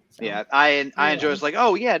bit. So, yeah, I enjoy. It's like,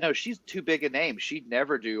 oh yeah, no, she's too big a name. She'd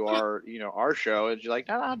never do our show, and she's like,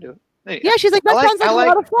 no, I'll do it. Yeah, she's like, that sounds like a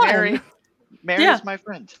lot of fun. Mary's my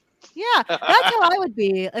friend. Yeah, that's how I would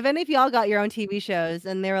be. If any of y'all got your own TV shows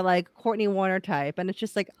and they were like Courtney Warner type, and it's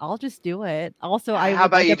just like, I'll just do it. Also, how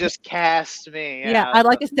about you just cast me? Yeah, I'd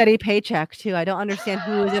like a steady paycheck too. I don't understand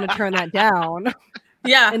who is going to turn that down.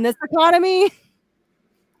 Yeah, in this economy.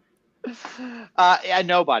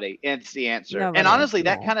 Nobody. It's the answer. Nobody. And honestly,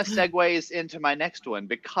 that kind of segues into my next one,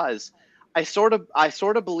 because I sort of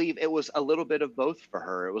believe it was a little bit of both for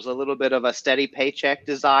her. It was a little bit of a steady paycheck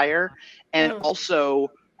desire, and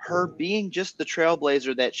also her being just the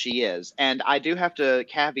trailblazer that she is. And I do have to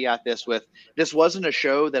caveat this with, this wasn't a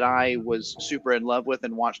show that I was super in love with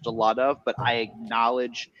and watched a lot of, but I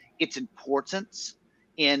acknowledge its importance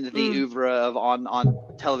in the oeuvre of on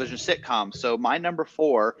television sitcoms. So my number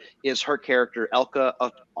 4 is her character, Elka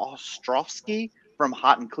Ostrovsky from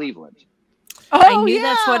Hot in Cleveland. I knew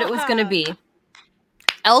that's what it was going to be.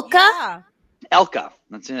 Elka? Yeah. Elka.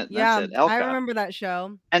 That's it. Yeah, That's it. Elka. I remember that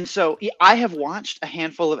show. And so I have watched a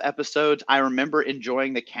handful of episodes. I remember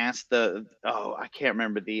enjoying the cast. I can't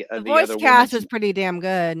remember the voice other cast was pretty damn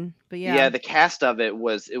good. But yeah, the cast of it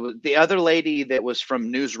was the other lady that was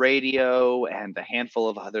from News Radio and a handful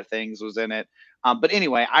of other things was in it. But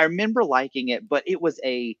anyway, I remember liking it. But it was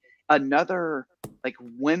another like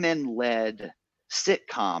women-led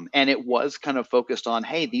sitcom, and it was kind of focused on,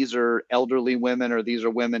 hey, these are elderly women, or these are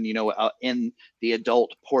women, in the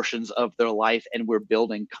adult portions of their life, and we're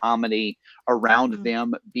building comedy around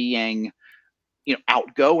them being,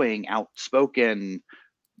 outgoing, outspoken,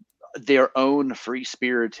 their own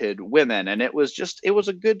free-spirited women. And it was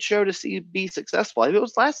a good show to see be successful. It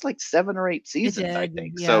was last like 7 or 8 seasons, I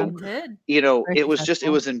think. Yeah, so it was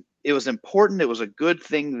important. It was a good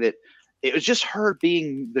thing that it was just her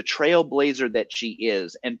being the trailblazer that she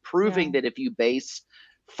is, and proving that if you base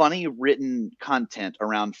funny written content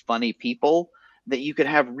around funny people, that you could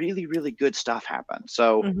have really, really good stuff happen.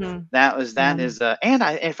 So and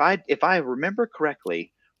if I remember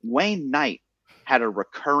correctly, Wayne Knight had a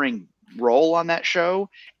recurring role on that show,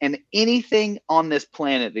 and anything on this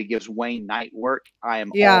planet that gives Wayne Knight work, I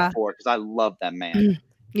am all for it, because I love that man.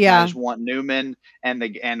 Yeah, I just want Newman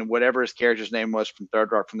and whatever his character's name was from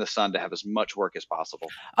Third Rock from the Sun to have as much work as possible.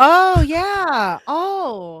 Oh yeah.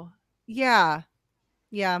 Oh yeah.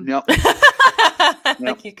 Yeah. Yep.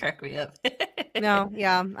 Like, you crack me up. No,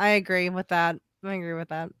 yeah, I agree with that.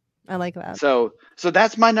 I like that. So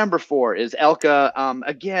that's my number 4 is Elka.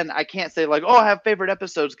 Again, I can't say like, I have favorite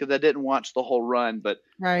episodes because I didn't watch the whole run, but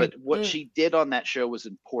what she did on that show was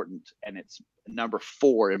important, and it's number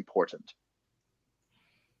 4 important.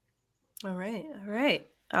 All right.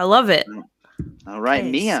 I love it. All right,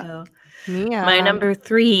 okay, Mia. Mia. My number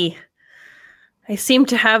 3. I seem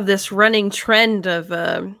to have this running trend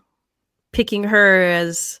of picking her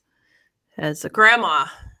as a grandma,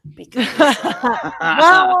 because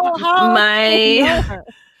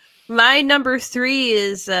my number 3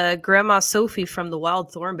 is Grandma Sophie from the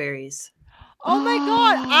Wild Thornberrys. Oh my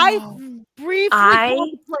god, I briefly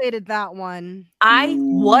contemplated that one. I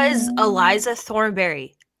was Eliza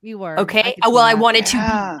Thornberry. You were. Okay. I wanted to be,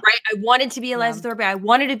 right? I wanted to be Eliza Thornberry. I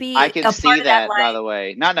wanted to be. I can a see part of that, line. by the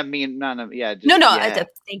way. Not a mean, yeah. Just, no. Yeah.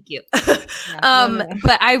 Thank you.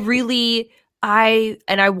 But I really, I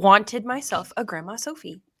wanted myself a Grandma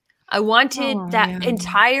Sophie. I wanted that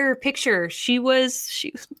entire picture. She was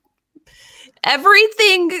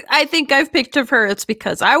everything I think I've picked of her. It's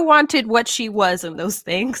because I wanted what she was in those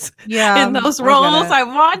things. Yeah. In those roles. I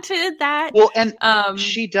wanted that. Well, and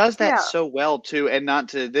she does that so well too. And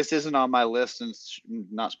this isn't on my list and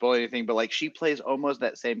not spoil anything, but like she plays almost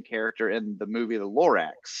that same character in the movie The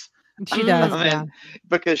Lorax. She does,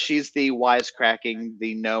 because she's the wisecracking,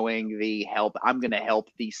 the knowing, the help. I'm going to help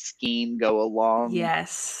the scheme go along.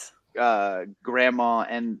 Yes. Grandma,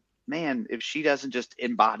 and man, if she doesn't just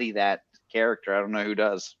embody that character, I don't know who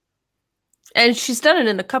does. And she's done it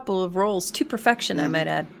in a couple of roles to perfection, I might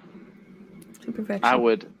add. To perfection. I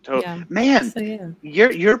would totally. Man,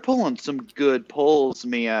 you're pulling some good pulls,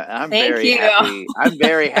 Mia. I'm very happy. I'm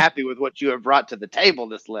very happy with what you have brought to the table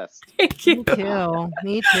this list. Thank you.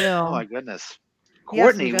 Me too. Oh my goodness.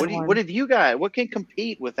 Courtney, what have you got? What can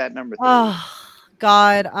compete with that number 3? Oh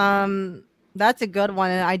God. That's a good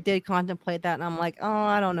one. And I did contemplate that, and I'm like,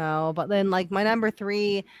 I don't know. But then like my number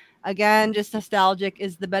 3, again, just nostalgic,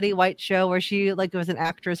 is the Betty White show, where she like was an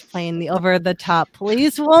actress playing the over-the-top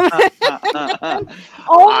police woman.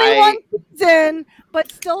 Only one season,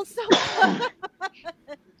 but still so good.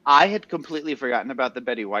 I had completely forgotten about the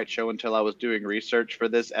Betty White show until I was doing research for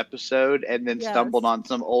this episode, and then stumbled on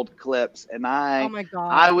some old clips, and oh my God,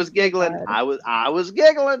 I was giggling. I was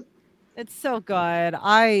giggling. It's so good.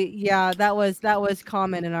 That was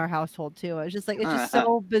common in our household too. It's just like, it's just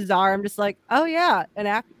so bizarre. I'm just like, oh yeah,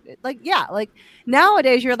 like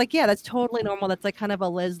nowadays you're like, yeah, that's totally normal. That's like kind of a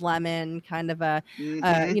Liz Lemon kind of a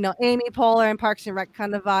Amy Poehler and Parks and Rec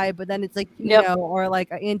kind of vibe. But then it's like or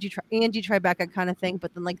like a Angie Tribeca kind of thing.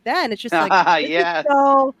 But then it's just like it's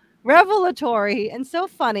so revelatory and so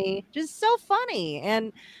funny, just so funny.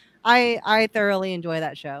 And I thoroughly enjoy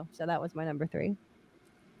that show. So that was my number 3.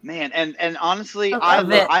 Man, and honestly,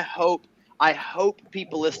 I I hope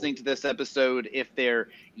people listening to this episode, if they're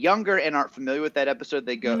younger and aren't familiar with that episode,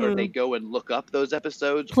 they go or they go and look up those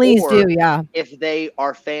episodes. Please do, yeah. If they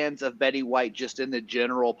are fans of Betty White just in the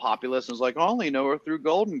general populace and is like, I only know her through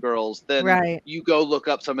Golden Girls, then you go look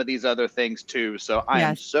up some of these other things too. So I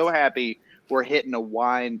am so happy we're hitting a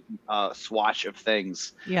wide swatch of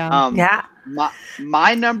things. Yeah.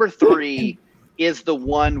 My number 3 is the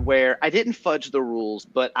one where I didn't fudge the rules,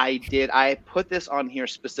 but I put this on here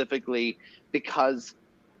specifically because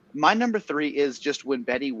my number 3 is just when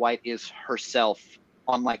Betty White is herself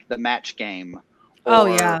on like the Match Game.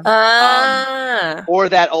 Or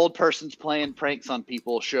that old person's playing pranks on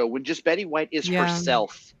people show, when just Betty White is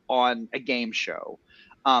herself on a game show.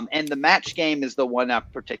 And the Match Game is the one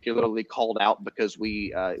I've particularly called out because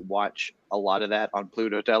we watch a lot of that on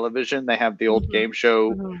Pluto Television. They have the old game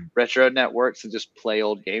show retro networks and just play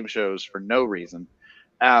old game shows for no reason.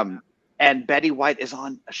 And Betty White is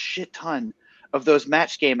on a shit ton of those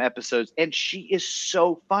Match Game episodes, and she is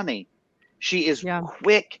so funny. She is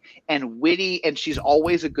quick and witty, and she's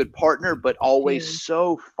always a good partner, but always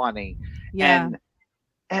so funny. And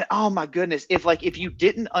oh my goodness, if you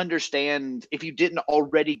didn't understand, if you didn't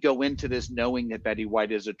already go into this knowing that Betty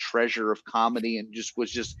White is a treasure of comedy and was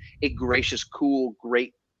just a gracious, cool,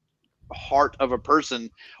 great heart of a person,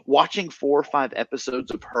 watching 4 or 5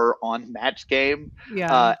 episodes of her on Match Game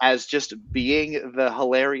as just being the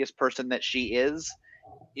hilarious person that she is,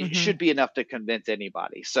 it should be enough to convince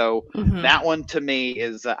anybody. So that one to me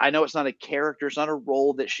is, I know it's not a character, it's not a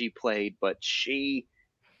role that she played, but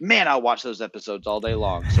man, I watch those episodes all day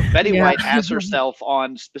long. So Betty White as herself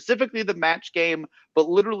on specifically the Match Game, but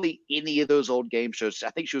literally any of those old game shows. I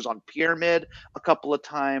think she was on Pyramid a couple of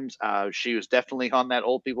times. She was definitely on that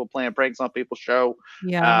old people playing pranks on people show.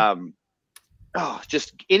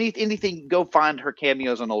 Just anything. Go find her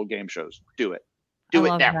cameos on old game shows. Do it. Do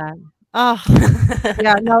it now. That. Oh,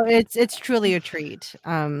 yeah. No, it's truly a treat.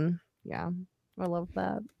 I love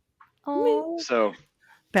that. Oh, so.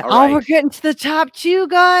 But we're getting to the top 2,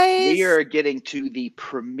 guys. We are getting to the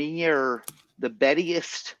premiere, the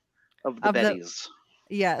Bettiest of the Betties.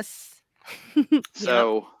 Yes.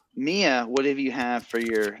 So, Mia, what have you have for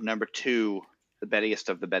your number 2, the Bettiest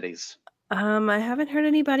of the Betties? I haven't heard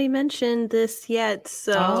anybody mention this yet,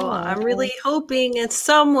 so I'm really hoping it's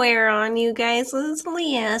somewhere on you guys' list.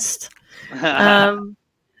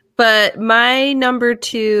 But my number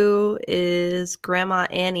 2 is Grandma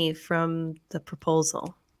Annie from The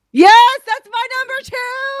Proposal. Yes, that's my number 2.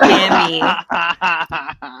 Annie.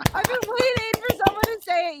 I've been waiting for someone to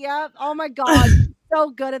say it. Yep. Oh my God, so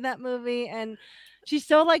good in that movie, and she's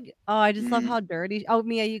so I just love how dirty. Oh,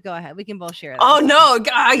 Mia, you go ahead. We can both share that. Oh no,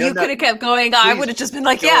 God, you could have kept going. I would have just been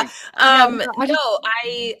like, I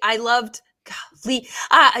loved. Golly,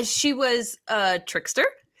 she was a trickster.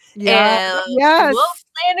 Yes.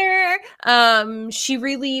 Planner. She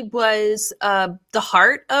really was the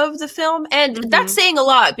heart of the film, and that's saying a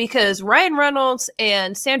lot because Ryan Reynolds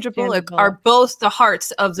and Sandra Bullock are both the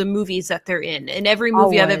hearts of the movies that they're in every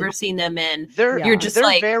movie I've ever seen them in. They're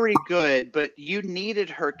very good, but you needed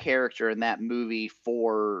her character in that movie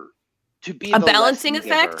to be a balancing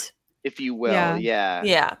effect, giver, if you will. Yeah.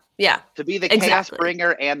 To be the chaos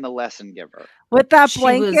bringer and the lesson giver. With that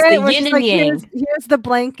blanket, the yin and yang. Here's the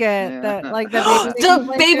blanket that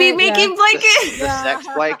the baby making blanket, the sex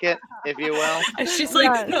blanket, if you will. And she's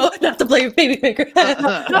like, no, not the baby maker. no,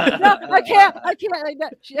 I can't like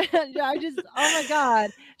that. I just, oh my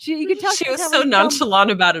God, you could tell she was so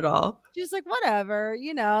nonchalant about it all. She's like, whatever,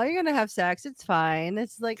 you're gonna have sex, it's fine.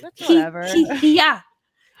 It's like that's whatever. Yeah.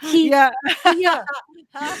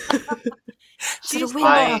 To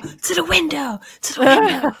the window. To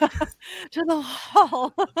the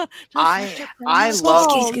hall. I love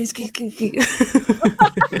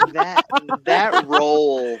that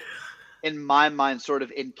role. In my mind, sort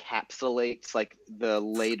of encapsulates like the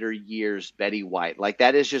later years Betty White. Like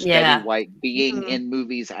that is just Betty White being in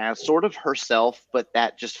movies as sort of herself, but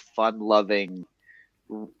that just fun-loving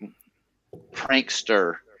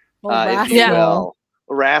prankster, if you will.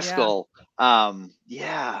 Rascal.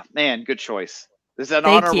 Man, good choice. This is an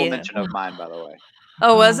honorable mention of mine, by the way.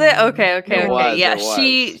 Oh, was it? Okay.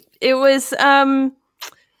 It was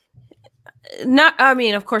not, I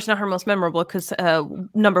mean, of course not her most memorable because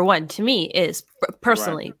number 1 to me is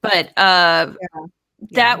personally, but that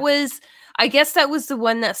was, I guess that was the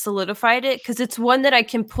one that solidified it because it's one that I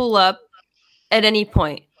can pull up at any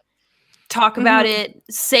point. Talk about it,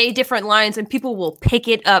 say different lines, and people will pick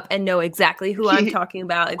it up and know exactly who I'm talking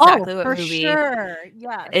about, exactly what movie. Sure.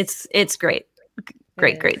 Yeah. It's great.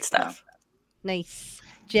 Great stuff. Nice.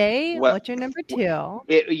 Jay, what's your number 2?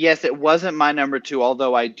 Yes, it wasn't my number 2,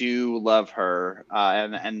 although I do love her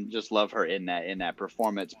and just love her in that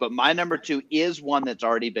performance. But my number 2 is one that's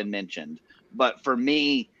already been mentioned. But for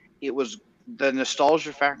me, it was the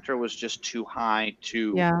nostalgia factor was just too high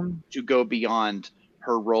to go beyond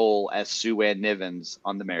her role as Sue Ann Nivens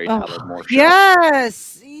on the Mary Tyler Moore Show.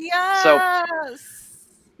 Yes. So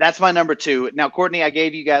that's my number 2. Now, Courtney, I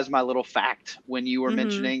gave you guys my little fact when you were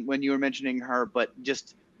mentioning her, but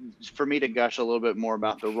just for me to gush a little bit more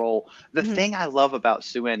about the role, the thing I love about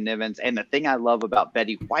Sue Ann Nivens and the thing I love about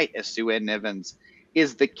Betty White as Sue Ann Nivens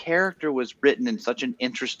is the character was written in such an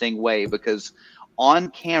interesting way, because on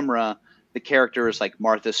camera the character is like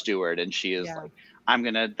Martha Stewart and she is like, I'm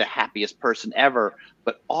the happiest person ever.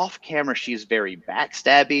 But off camera, she's very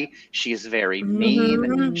backstabby. She's very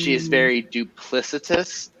mean. She's very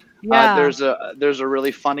duplicitous. Yeah. There's a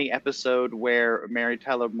really funny episode where Mary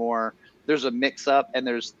Tyler Moore, there's a mix up and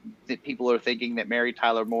people are thinking that Mary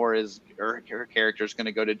Tyler Moore her character is going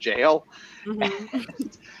to go to jail.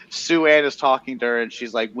 And Sue Ann is talking to her and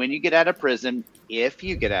she's like, when you get out of prison, if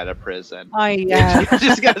you get out of prison.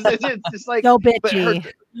 It's just like so bitchy.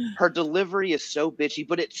 Her delivery is so bitchy,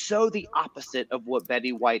 but it's so the opposite of what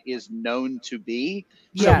Betty White is known to be.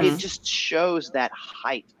 So it just shows that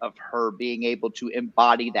height of her being able to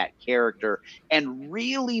embody that character and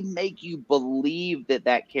really make you believe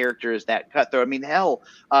that character is that cutthroat. I mean, hell,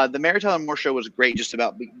 the Mary Tyler Moore Show was great just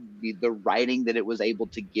about the writing that it was able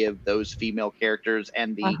to give those female characters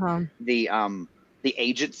and the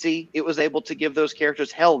agency it was able to give those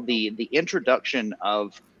characters. Hell, the introduction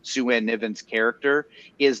of Sue Ann Nivens' character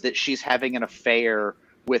is that she's having an affair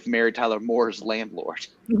with Mary Tyler Moore's landlord.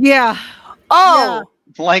 Yeah. Oh,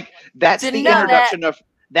 like that's the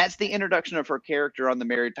introduction of her character on the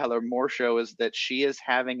Mary Tyler Moore Show, is that she is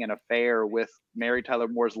having an affair with Mary Tyler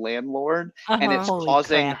Moore's landlord, and it's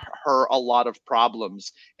causing her a lot of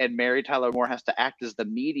problems. And Mary Tyler Moore has to act as the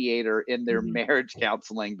mediator in their marriage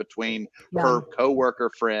counseling between her coworker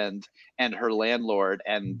friend and her landlord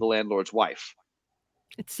and the landlord's wife.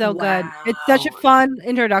 It's so good. It's such a fun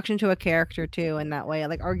introduction to a character too, in that way,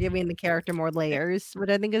 like, or giving the character more layers, which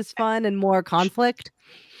I think is fun, and more conflict.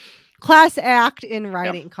 Class act in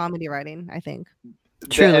writing, comedy writing, I think.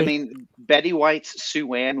 Truly. I mean, Betty White's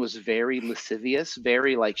Sue Ann was very lascivious,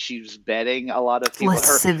 very like she was betting a lot of people.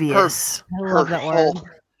 Lascivious. I love that word.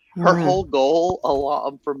 Her whole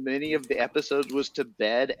goal, for many of the episodes, was to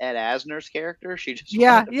bed Ed Asner's character. She just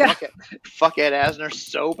fuck Ed Asner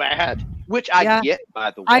so bad, which I get,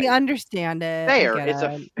 by the way. I understand it. It's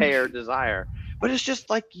a fair desire, but it's just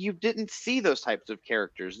like you didn't see those types of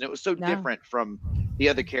characters, and it was so different from the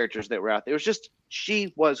other characters that were out there. It was just,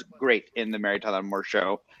 she was great in the Mary Tyler Moore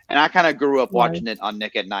Show, and I kind of grew up watching it on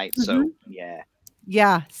Nick at Night. So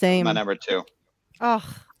yeah, same. My number 2. Oh,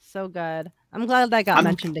 so good. I'm glad that got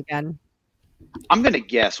mentioned again. I'm gonna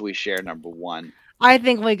guess we share number 1. I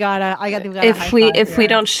think we gotta. If we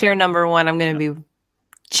don't share number 1, I'm gonna be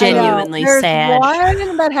genuinely sad.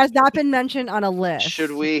 One that has not been mentioned on a list.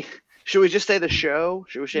 Should we just say the show?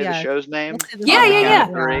 Should we say the show's name? Yeah.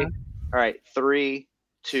 3. All right, 3,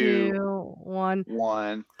 2, 1.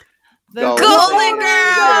 The Golden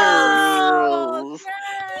Girls.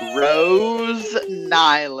 Rose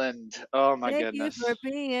Nyland. Oh my goodness. Thank you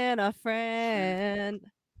for being a friend.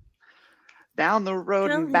 Down the road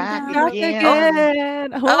and back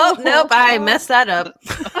again. Oh, nope, I messed that up.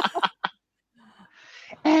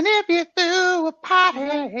 And if you threw a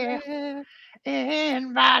party,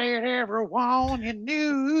 invited everyone you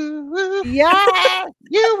knew,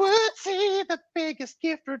 you would see the biggest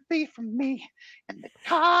gift would be from me, and the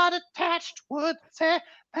card attached would say,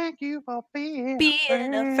 thank you for being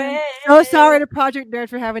a friend. So sorry to Project Nerd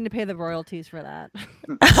for having to pay the royalties for that.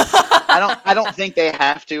 I don't think they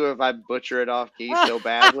have to if I butcher it off key so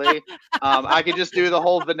badly. I could just do the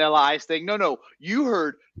whole Vanilla Ice thing. No, you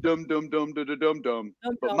heard dum dum dum dum dum dum,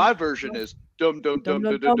 but my version is dum dum dum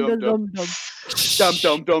dum dum dum dum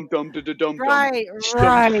dum dum dum dum dum. Right.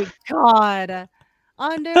 God,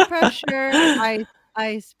 under pressure,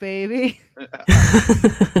 ice, baby.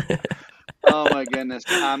 Oh my goodness.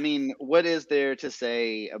 I mean, what is there to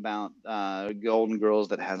say about Golden Girls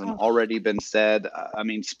that hasn't already been said? I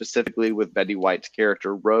mean, specifically with Betty White's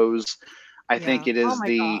character Rose, I think it is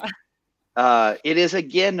it is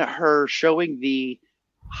again her showing the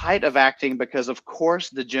height of acting, because of course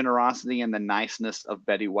the generosity and the niceness of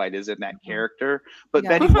Betty White is in that character, but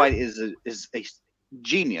Betty White is a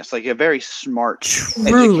genius, like a very smart,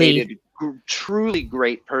 educated, truly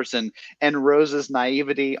great person, and Rose's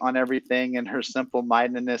naivety on everything and her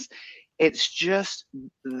simple-mindedness, it's just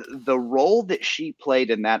the role that she played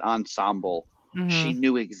in that ensemble she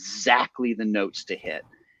knew exactly the notes to hit.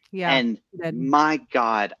 Yeah, and my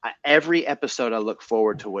God, every episode I look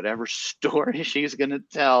forward to whatever story she's going to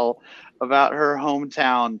tell about her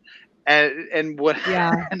hometown, and what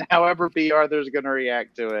and however B. Arthur's going to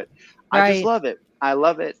react to it. Right. I just love it. I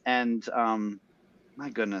love it, and my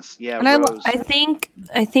goodness, yeah. And Rose. I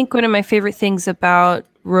think one of my favorite things about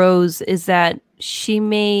Rose is that she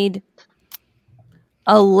made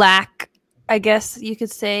a lack, I guess you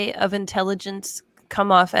could say, of intelligence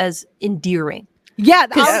come off as endearing. Yeah,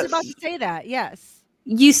 I was about to say that. Yes.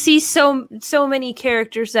 You see so many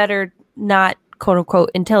characters that are not quote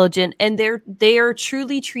unquote intelligent, and they are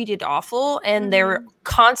truly treated awful, and they're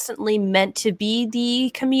constantly meant to be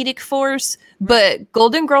the comedic force. But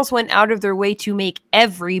Golden Girls went out of their way to make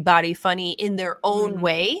everybody funny in their own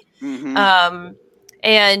way.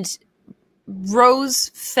 And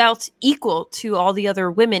Rose felt equal to all the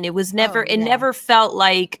other women. It was never never felt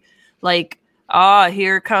like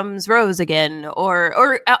here comes Rose again,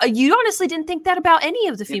 or you honestly didn't think that about any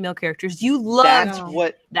of the female characters. You loved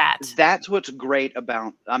that's what's great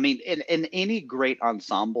about, I mean, in any great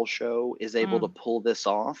ensemble show is able to pull this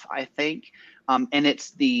off, I think. And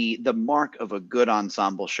it's the mark of a good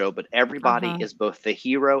ensemble show, but everybody is both the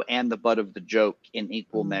hero and the butt of the joke in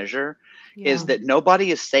equal measure. Is that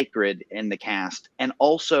nobody is sacred in the cast, and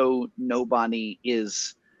also nobody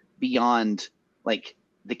is beyond like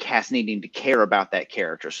the cast needing to care about that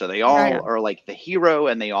character. So they all are like the hero,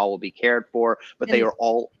 and they all will be cared for, but they are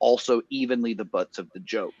all also evenly the butts of the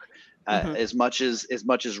joke. As much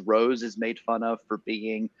as Rose is made fun of for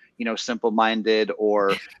being, simple-minded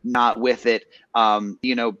or not with it,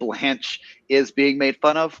 Blanche is being made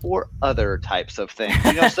fun of for other types of things.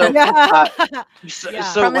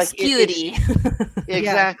 Promiscuity.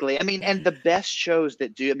 Exactly. I mean, and the best shows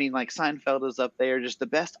that do, I mean, like Seinfeld is up there, just the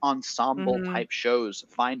best ensemble type shows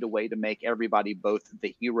find a way to make everybody both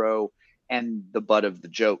the hero and the butt of the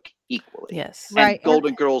joke equally. Yes. And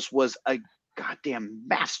Golden Girls was a goddamn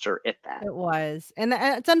master at that. It was. And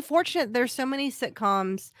it's unfortunate there's so many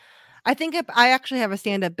sitcoms. I think I actually have a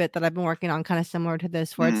stand-up bit that I've been working on kind of similar to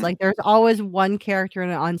this, where it's like there's always one character in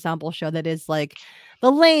an ensemble show that is like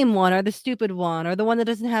the lame one or the stupid one or the one that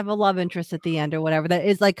doesn't have a love interest at the end or whatever, that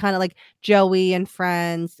is like kind of like Joey and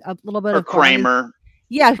Friends, a little bit of Kramer. Barney.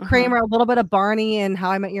 Yeah, Kramer, a little bit of Barney and How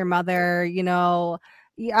I Met Your Mother,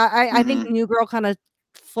 I think New Girl kind of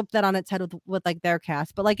flip that on its head with like their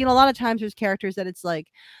cast, but like a lot of times there's characters that it's like,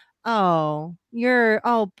 oh, you're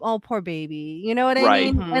poor baby, you know what I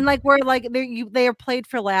mean? And like we're like they are played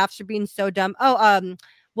for laughs or being so dumb.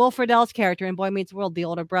 Will Friedle's character in Boy Meets World, the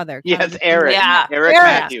older brother. Yes, Eric. Yeah, Eric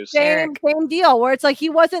Matthews. Same deal, where it's like he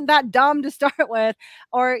wasn't that dumb to start with,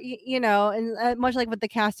 or and much like with the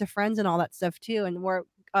cast of Friends and all that stuff too. And we're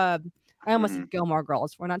I almost said Gilmore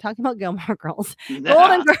Girls. We're not talking about Gilmore Girls. No.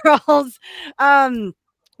 Golden Girls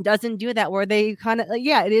doesn't do that, where they kind of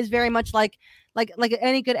it is very much like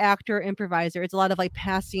any good actor improviser. It's a lot of like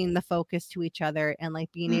passing the focus to each other and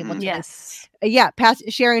like being able to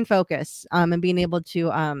sharing focus and being able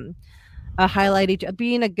to highlight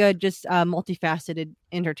being a good just multifaceted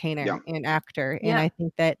entertainer and actor. And I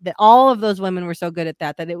think that all of those women were so good at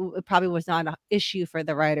that it probably was not an issue for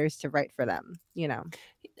the writers to write for them.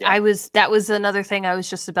 That was another thing I was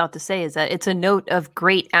just about to say, is that it's a note of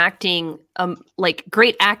great acting, like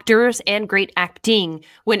great actors and great acting,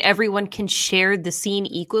 when everyone can share the scene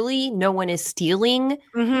equally. No one is stealing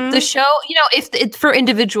the show. If it's for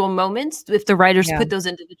individual moments, if the writers put those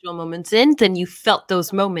individual moments in, then you felt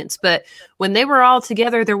those moments. But when they were all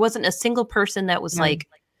together, there wasn't a single person that was like,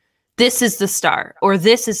 this is the star, or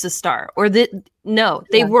this is the star, or they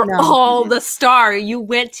were all the star. You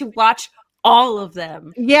went to watch all of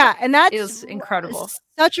them. Yeah, and that is incredible.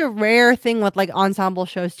 Such a rare thing with like ensemble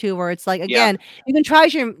shows too, where it's like, again, you can try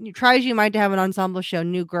as you might to have an ensemble show,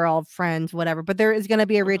 New Girl, Friends, whatever, but there is going to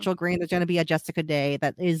be a Rachel Green, there's going to be a Jessica Day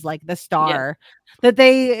that is like the star that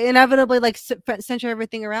they inevitably like center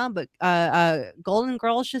everything around. But Golden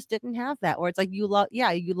Girls just didn't have that, where it's like you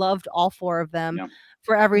loved all four of them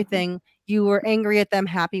for everything. You were angry at them,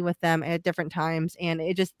 happy with them at different times, and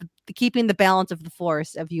it just keeping the balance of the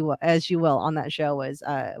force of you as you will on that show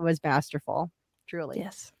was masterful, truly.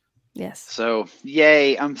 Yes. So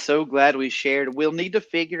yay! I'm so glad we shared. We'll need to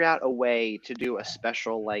figure out a way to do a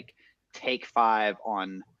special like take 5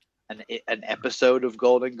 on an episode of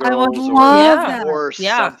Golden Girls, I would love that. Or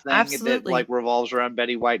something absolutely. that like revolves around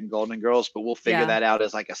Betty White and Golden Girls. But we'll figure that out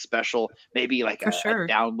as like a special, maybe like a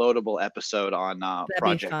downloadable episode on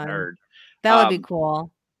Project Nerd. That would be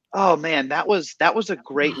cool. Oh man, that was a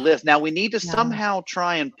great list. Now we need to somehow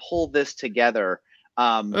try and pull this together.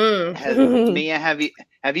 Mia,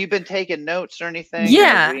 Have you been taking notes or anything?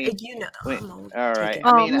 Yeah, All right.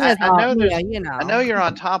 Oh, I mean, I know Mia, there's. I know you're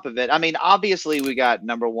on top of it. I mean, obviously, we got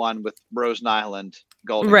number one with Rose Nyland,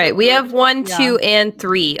 Golden. Right. Girl. We have 1, 2, and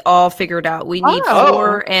 3 all figured out. We need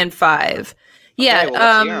 4 and 5. Yeah. Okay, well,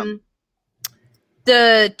 let's hear 'em.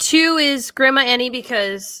 The 2 is Grandma Annie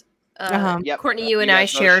because Yep. Courtney, you and You I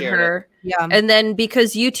guys both shared shared her. Yeah. And then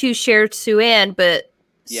because you two shared Sue Ann, but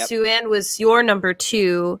Yep. Sue Ann was your number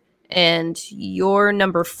 2 and your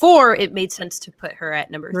number 4, it made sense to put her at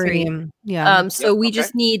number 3. Yeah. So we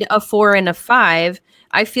just need a 4 and a 5.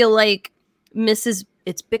 I feel like it's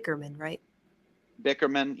Bickerman, right?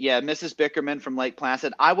 Bickerman, yeah, Mrs. Bickerman from Lake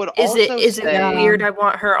Placid. I would Is also it say weird I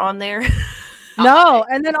want her on there? No,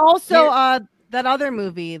 and then also that other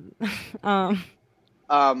movie. Well,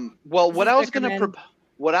 what I was Bickerman.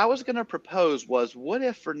 gonna propose was, what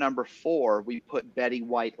if for number 4 we put Betty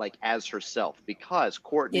White like as herself? Because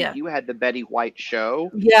Courtney, you had the Betty White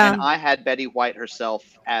show, Yeah. and I had Betty White herself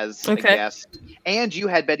as a guest, and you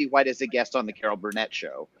had Betty White as a guest on the Carol Burnett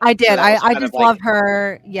show. I did. So that was I kind just of like love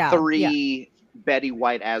her. Yeah. 3 Betty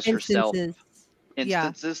White as herself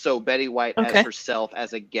instances. So Betty White as herself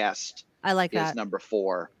as a guest. I like is that. number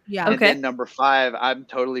 4. Yeah. And then number 5, I'm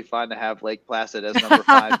totally fine to have Lake Placid as number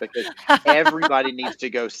 5 because everybody needs to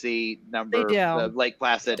go see Lake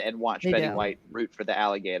Placid and watch Betty White root for the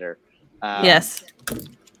alligator. Yes. All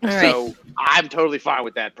right. So I'm totally fine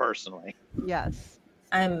with that personally. Yes.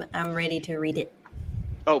 I'm ready to read it.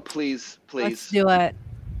 Oh, please. Let's do it.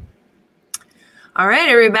 All right,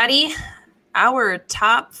 everybody. Our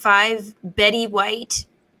top 5 Betty White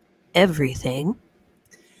everything.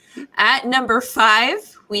 At number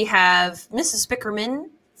 5, we have Mrs. Bickerman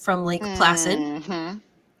from Lake Placid.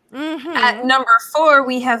 At number 4,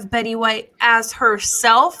 we have Betty White as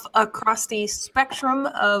herself across the spectrum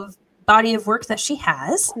of body of work that she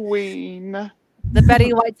has. Queen. The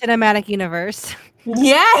Betty White cinematic universe.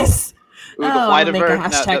 Yes. Ooh, the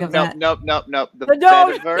Whiteverse. Nope. The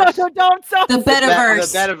Bediverse. No, don't. The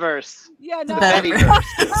Bediverse. The Bediverse. Yeah, no. The Bettyverse.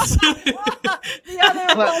 The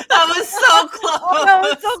other one. That was so close. Oh, that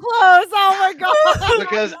was so close. Oh my god.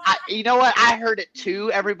 Because you know what? I heard it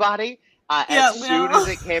too, everybody. As soon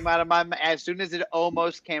as it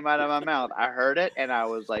almost came out of my mouth, I heard it and I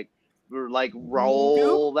was like,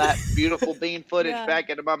 roll that beautiful bean footage back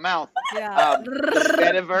into my mouth. Yeah. The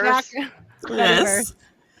Bediverse. Yes.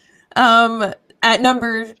 At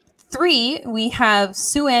number 3, we have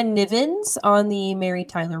Sue Ann Nivens on the Mary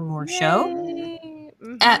Tyler Moore Show.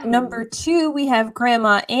 Mm-hmm. At number 2, we have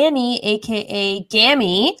Grandma Annie, aka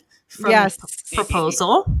Gammy, from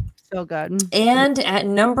Proposal. So good. And at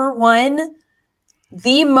number 1,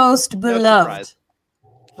 the most beloved,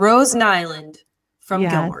 Rose Nyland from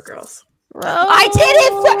Gilmore Girls. I did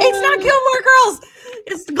it! It's not Gilmore Girls!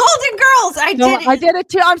 It's the Golden Girls! I did it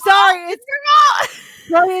too. I'm sorry. It's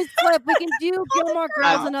brilliant flip. We can do Gilmore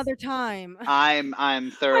Girls another time.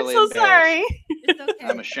 I'm thoroughly I'm so sorry. It's okay.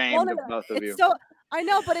 I'm ashamed of both of you. So I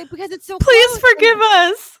know, but because it's so please close, forgive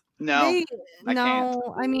us. No,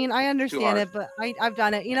 I mean, I understand it, but I've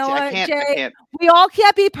done it. You know what, I Jay? can't. We all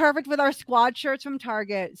can't be perfect with our squad shirts from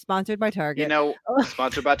Target, sponsored by Target. You know,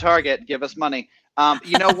 sponsored by Target. Give us money.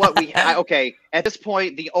 You know what? Okay, at this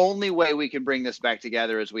point, the only way we can bring this back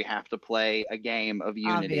together is we have to play a game of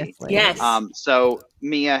Unity. Obviously. Yes. So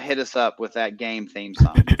Mia, hit us up with that game theme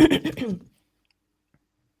song.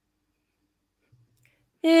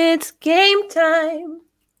 It's game time.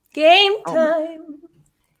 Game time.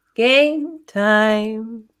 Game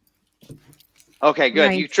time. Okay, good.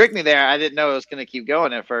 Nice. You tricked me there. I didn't know it was going to keep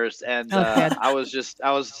going at first, and I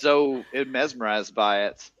was so mesmerized by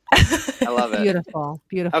it. I love it. Beautiful.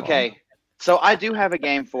 Okay, so I do have a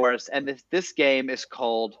game for us, and this game is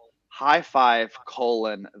called High Five: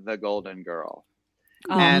 The Golden Girl.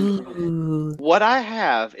 And what I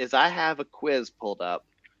have is I have a quiz pulled up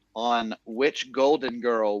on which Golden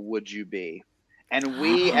Girl would you be. And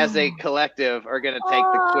we, as a collective, are going to take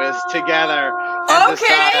the quiz together and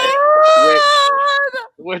decide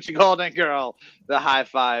which Golden Girl the High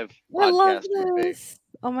Five podcast would be.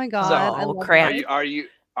 Oh my god! So, crap.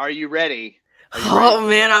 Are you ready? Oh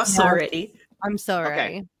man, I'm so ready. I'm so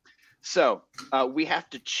ready. Okay. So we have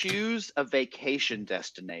to choose a vacation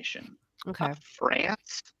destination. Okay.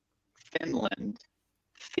 France, Finland,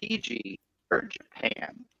 Fiji, or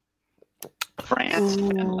Japan. France,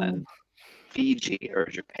 Finland, Fiji, or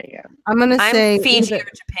Japan. I'm gonna say Fiji or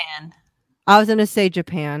Japan. I was gonna say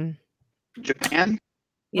Japan. Japan?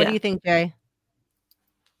 What do you think, Jay?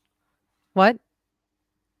 What?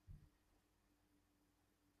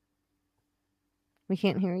 We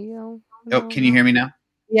can't hear you. Oh, can you hear me now?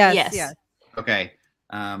 Yes. Okay.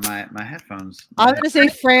 My headphones. I was going to say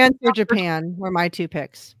France or Japan were my two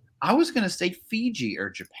picks. I was going to say Fiji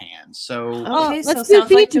or Japan. So okay, so let's do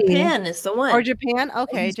sounds like Fiji. Japan is the one. Or Japan?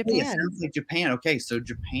 Okay, it Japan. sounds like Japan. Okay, so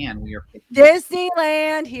Japan, we are picking.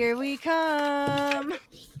 Disneyland, here we come.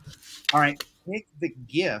 All right, pick the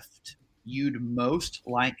gift you'd most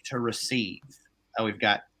like to receive. We've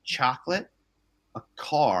got chocolate, a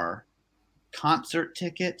car, concert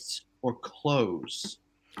tickets, or clothes.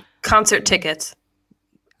 Concert tickets.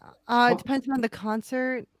 It depends on the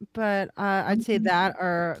concert, but I'd say that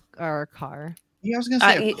or a car. Yeah, I was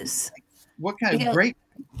gonna say what kind of great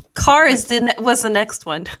car was the next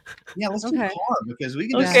one. Yeah, let's do car because we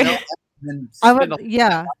can just Okay. sell that and spend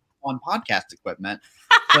on podcast equipment.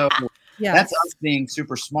 So that's us being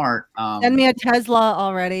super smart. Send me a Tesla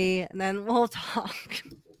already, and then we'll talk.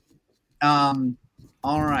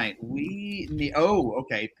 All right, we need. Oh,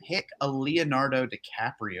 okay. Pick a Leonardo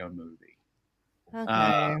DiCaprio movie.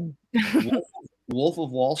 Okay. Wolf of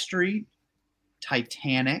Wall Street,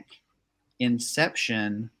 Titanic,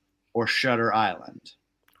 Inception, or Shutter Island.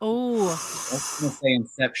 Oh, I was gonna say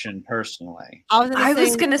Inception personally. I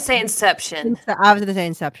was gonna say Inception. I was gonna say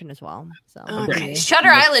Inception as well. So okay. Shutter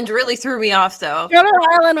Island really threw me off, though. Shutter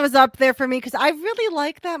Island was up there for me because I really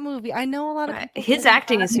like that movie. I know a lot of people. His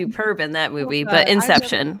acting is superb in that movie, but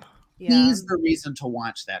Inception. He's the reason to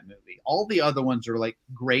watch that movie. All the other ones are like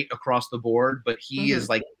great across the board, but he is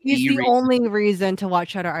like he's the only reason to watch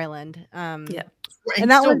Shutter Island. And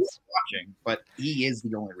that was watching, but he is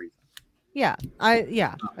the only reason. Yeah,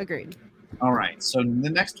 agreed. All right, so the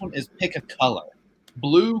next one is pick a color: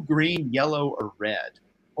 blue, green, yellow, or red.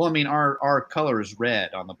 Well, I mean, our color is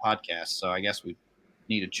red on the podcast, so I guess we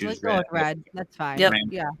need to choose red. Go with red. That's fine. Yep.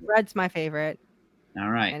 Yeah, red's my favorite. All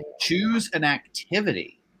right, choose an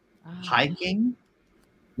activity: hiking,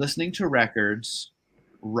 listening to records,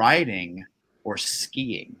 riding, or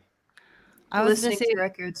skiing. I was going to say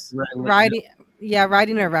records. Riding. Yeah,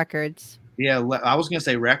 riding or records. Yeah, I was going to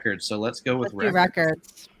say records, so let's go with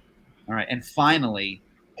records. All right, and finally,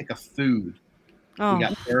 pick a food. Oh. We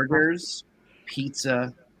got burgers,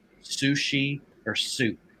 pizza, sushi, or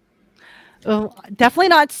soup. Oh, definitely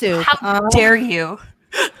not soup. How dare you?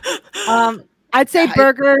 I'd say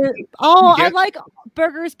burger. I like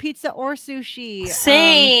burgers, pizza, or sushi.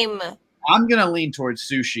 Same. I'm going to lean towards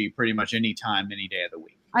sushi pretty much any time, any day of the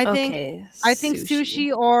week. I think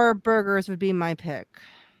sushi or burgers would be my pick.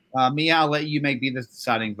 Mia, I'll let you be the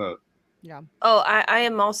deciding vote. Yeah. Oh, I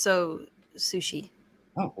am also sushi.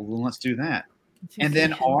 Oh, well, then let's do that. And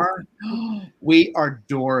then we are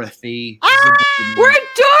Dorothy. We're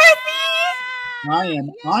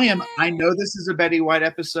Dorothy. I know this is a Betty White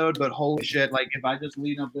episode, but holy shit! Like if I just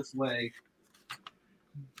lean up this way,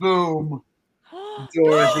 boom,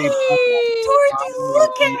 Dorothy. Dorothy,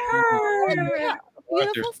 look at her.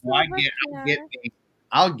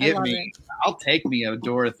 I'll take me a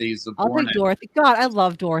Dorothy Zabornik. I'll take Dorothy. God, I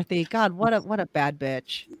love Dorothy. God, what a bad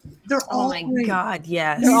bitch. They're all my God,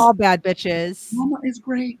 yes. They're all bad bitches. Mama is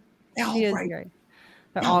great. She is great.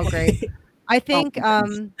 They're all great. I think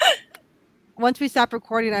once we stop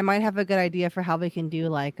recording, I might have a good idea for how we can do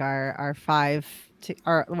like our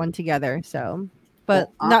our one together. So,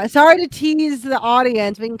 but sorry to tease the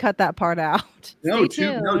audience. We can cut that part out. No,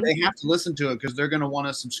 they have to listen to it because they're going to want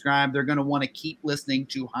to subscribe. They're going to want to keep listening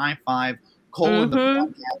to High Five: the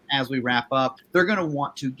podcast as we wrap up. They're going to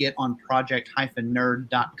want to get on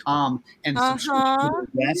project-nerd.com and subscribe to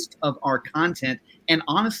the rest of our content. And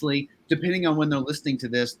honestly, depending on when they're listening to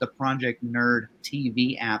this, the Project Nerd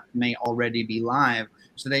TV app may already be live.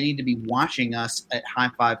 So they need to be watching us at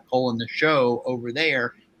High Five: the show over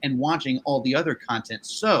there and watching all the other content.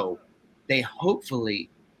 So they hopefully,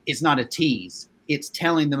 it's not a tease. It's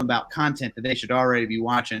telling them about content that they should already be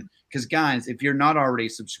watching. Because guys, if you're not already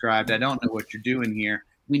subscribed, I don't know what you're doing here.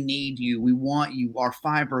 We need you. We want you. Our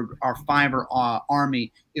fiber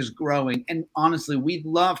army is growing. And honestly, we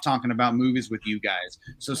love talking about movies with you guys.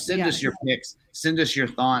 So send us your picks. Send us your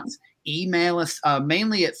thoughts. Email us.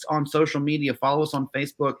 Mainly it's on social media. Follow us on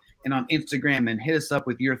Facebook and on Instagram and hit us up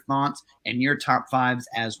with your thoughts and your top fives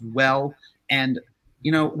as well. And,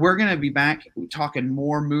 we're going to be back talking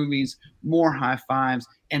more movies, more high fives,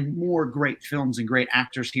 and more great films and great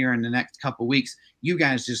actors here in the next couple weeks. You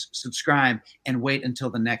guys just subscribe and wait until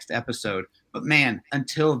the next episode. But man,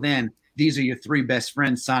 until then, these are your three best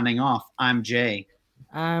friends signing off. I'm Jay.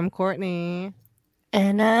 I'm Courtney.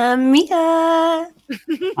 And I'm Mia. High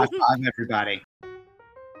five, everybody.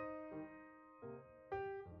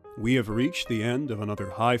 We have reached the end of another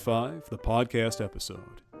High Five, the podcast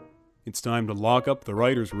episode. It's time to lock up the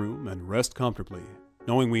writer's room and rest comfortably,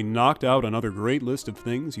 knowing we knocked out another great list of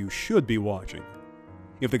things you should be watching.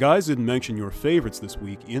 If the guys didn't mention your favorites this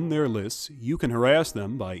week in their lists, you can harass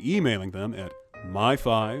them by emailing them at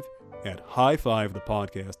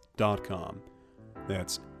my5@highfivethepodcast.com.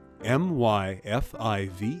 That's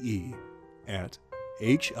MYFIVE at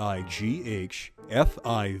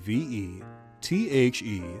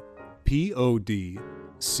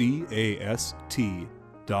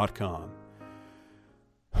HIGHFIVETHEPODCAST.com.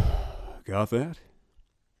 Got that?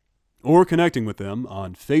 Or connecting with them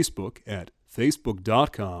on Facebook at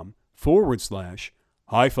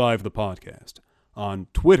facebook.com/High5thepodcast, on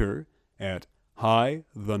Twitter at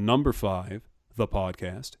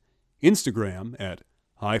High5thepodcast, Instagram at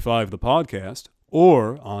High5thepodcast,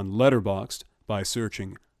 or on Letterboxd by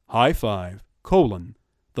searching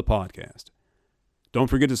High5:the podcast. Don't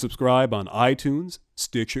forget to subscribe on iTunes,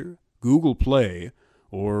 Stitcher, Google Play,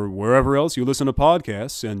 or wherever else you listen to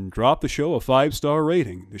podcasts, and drop the show a 5-star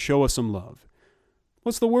rating to show us some love.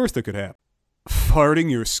 What's the worst that could happen?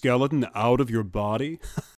 Farting your skeleton out of your body?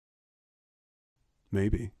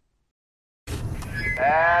 Maybe. And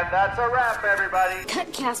that's a wrap, everybody.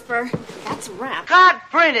 Cut, Casper. That's a wrap. Cut!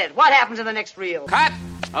 Print it! What happens in the next reel? Cut!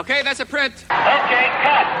 Okay, that's a print. Okay, cut.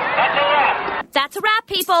 That's a wrap. That's a wrap,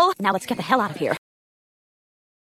 people. Now let's get the hell out of here.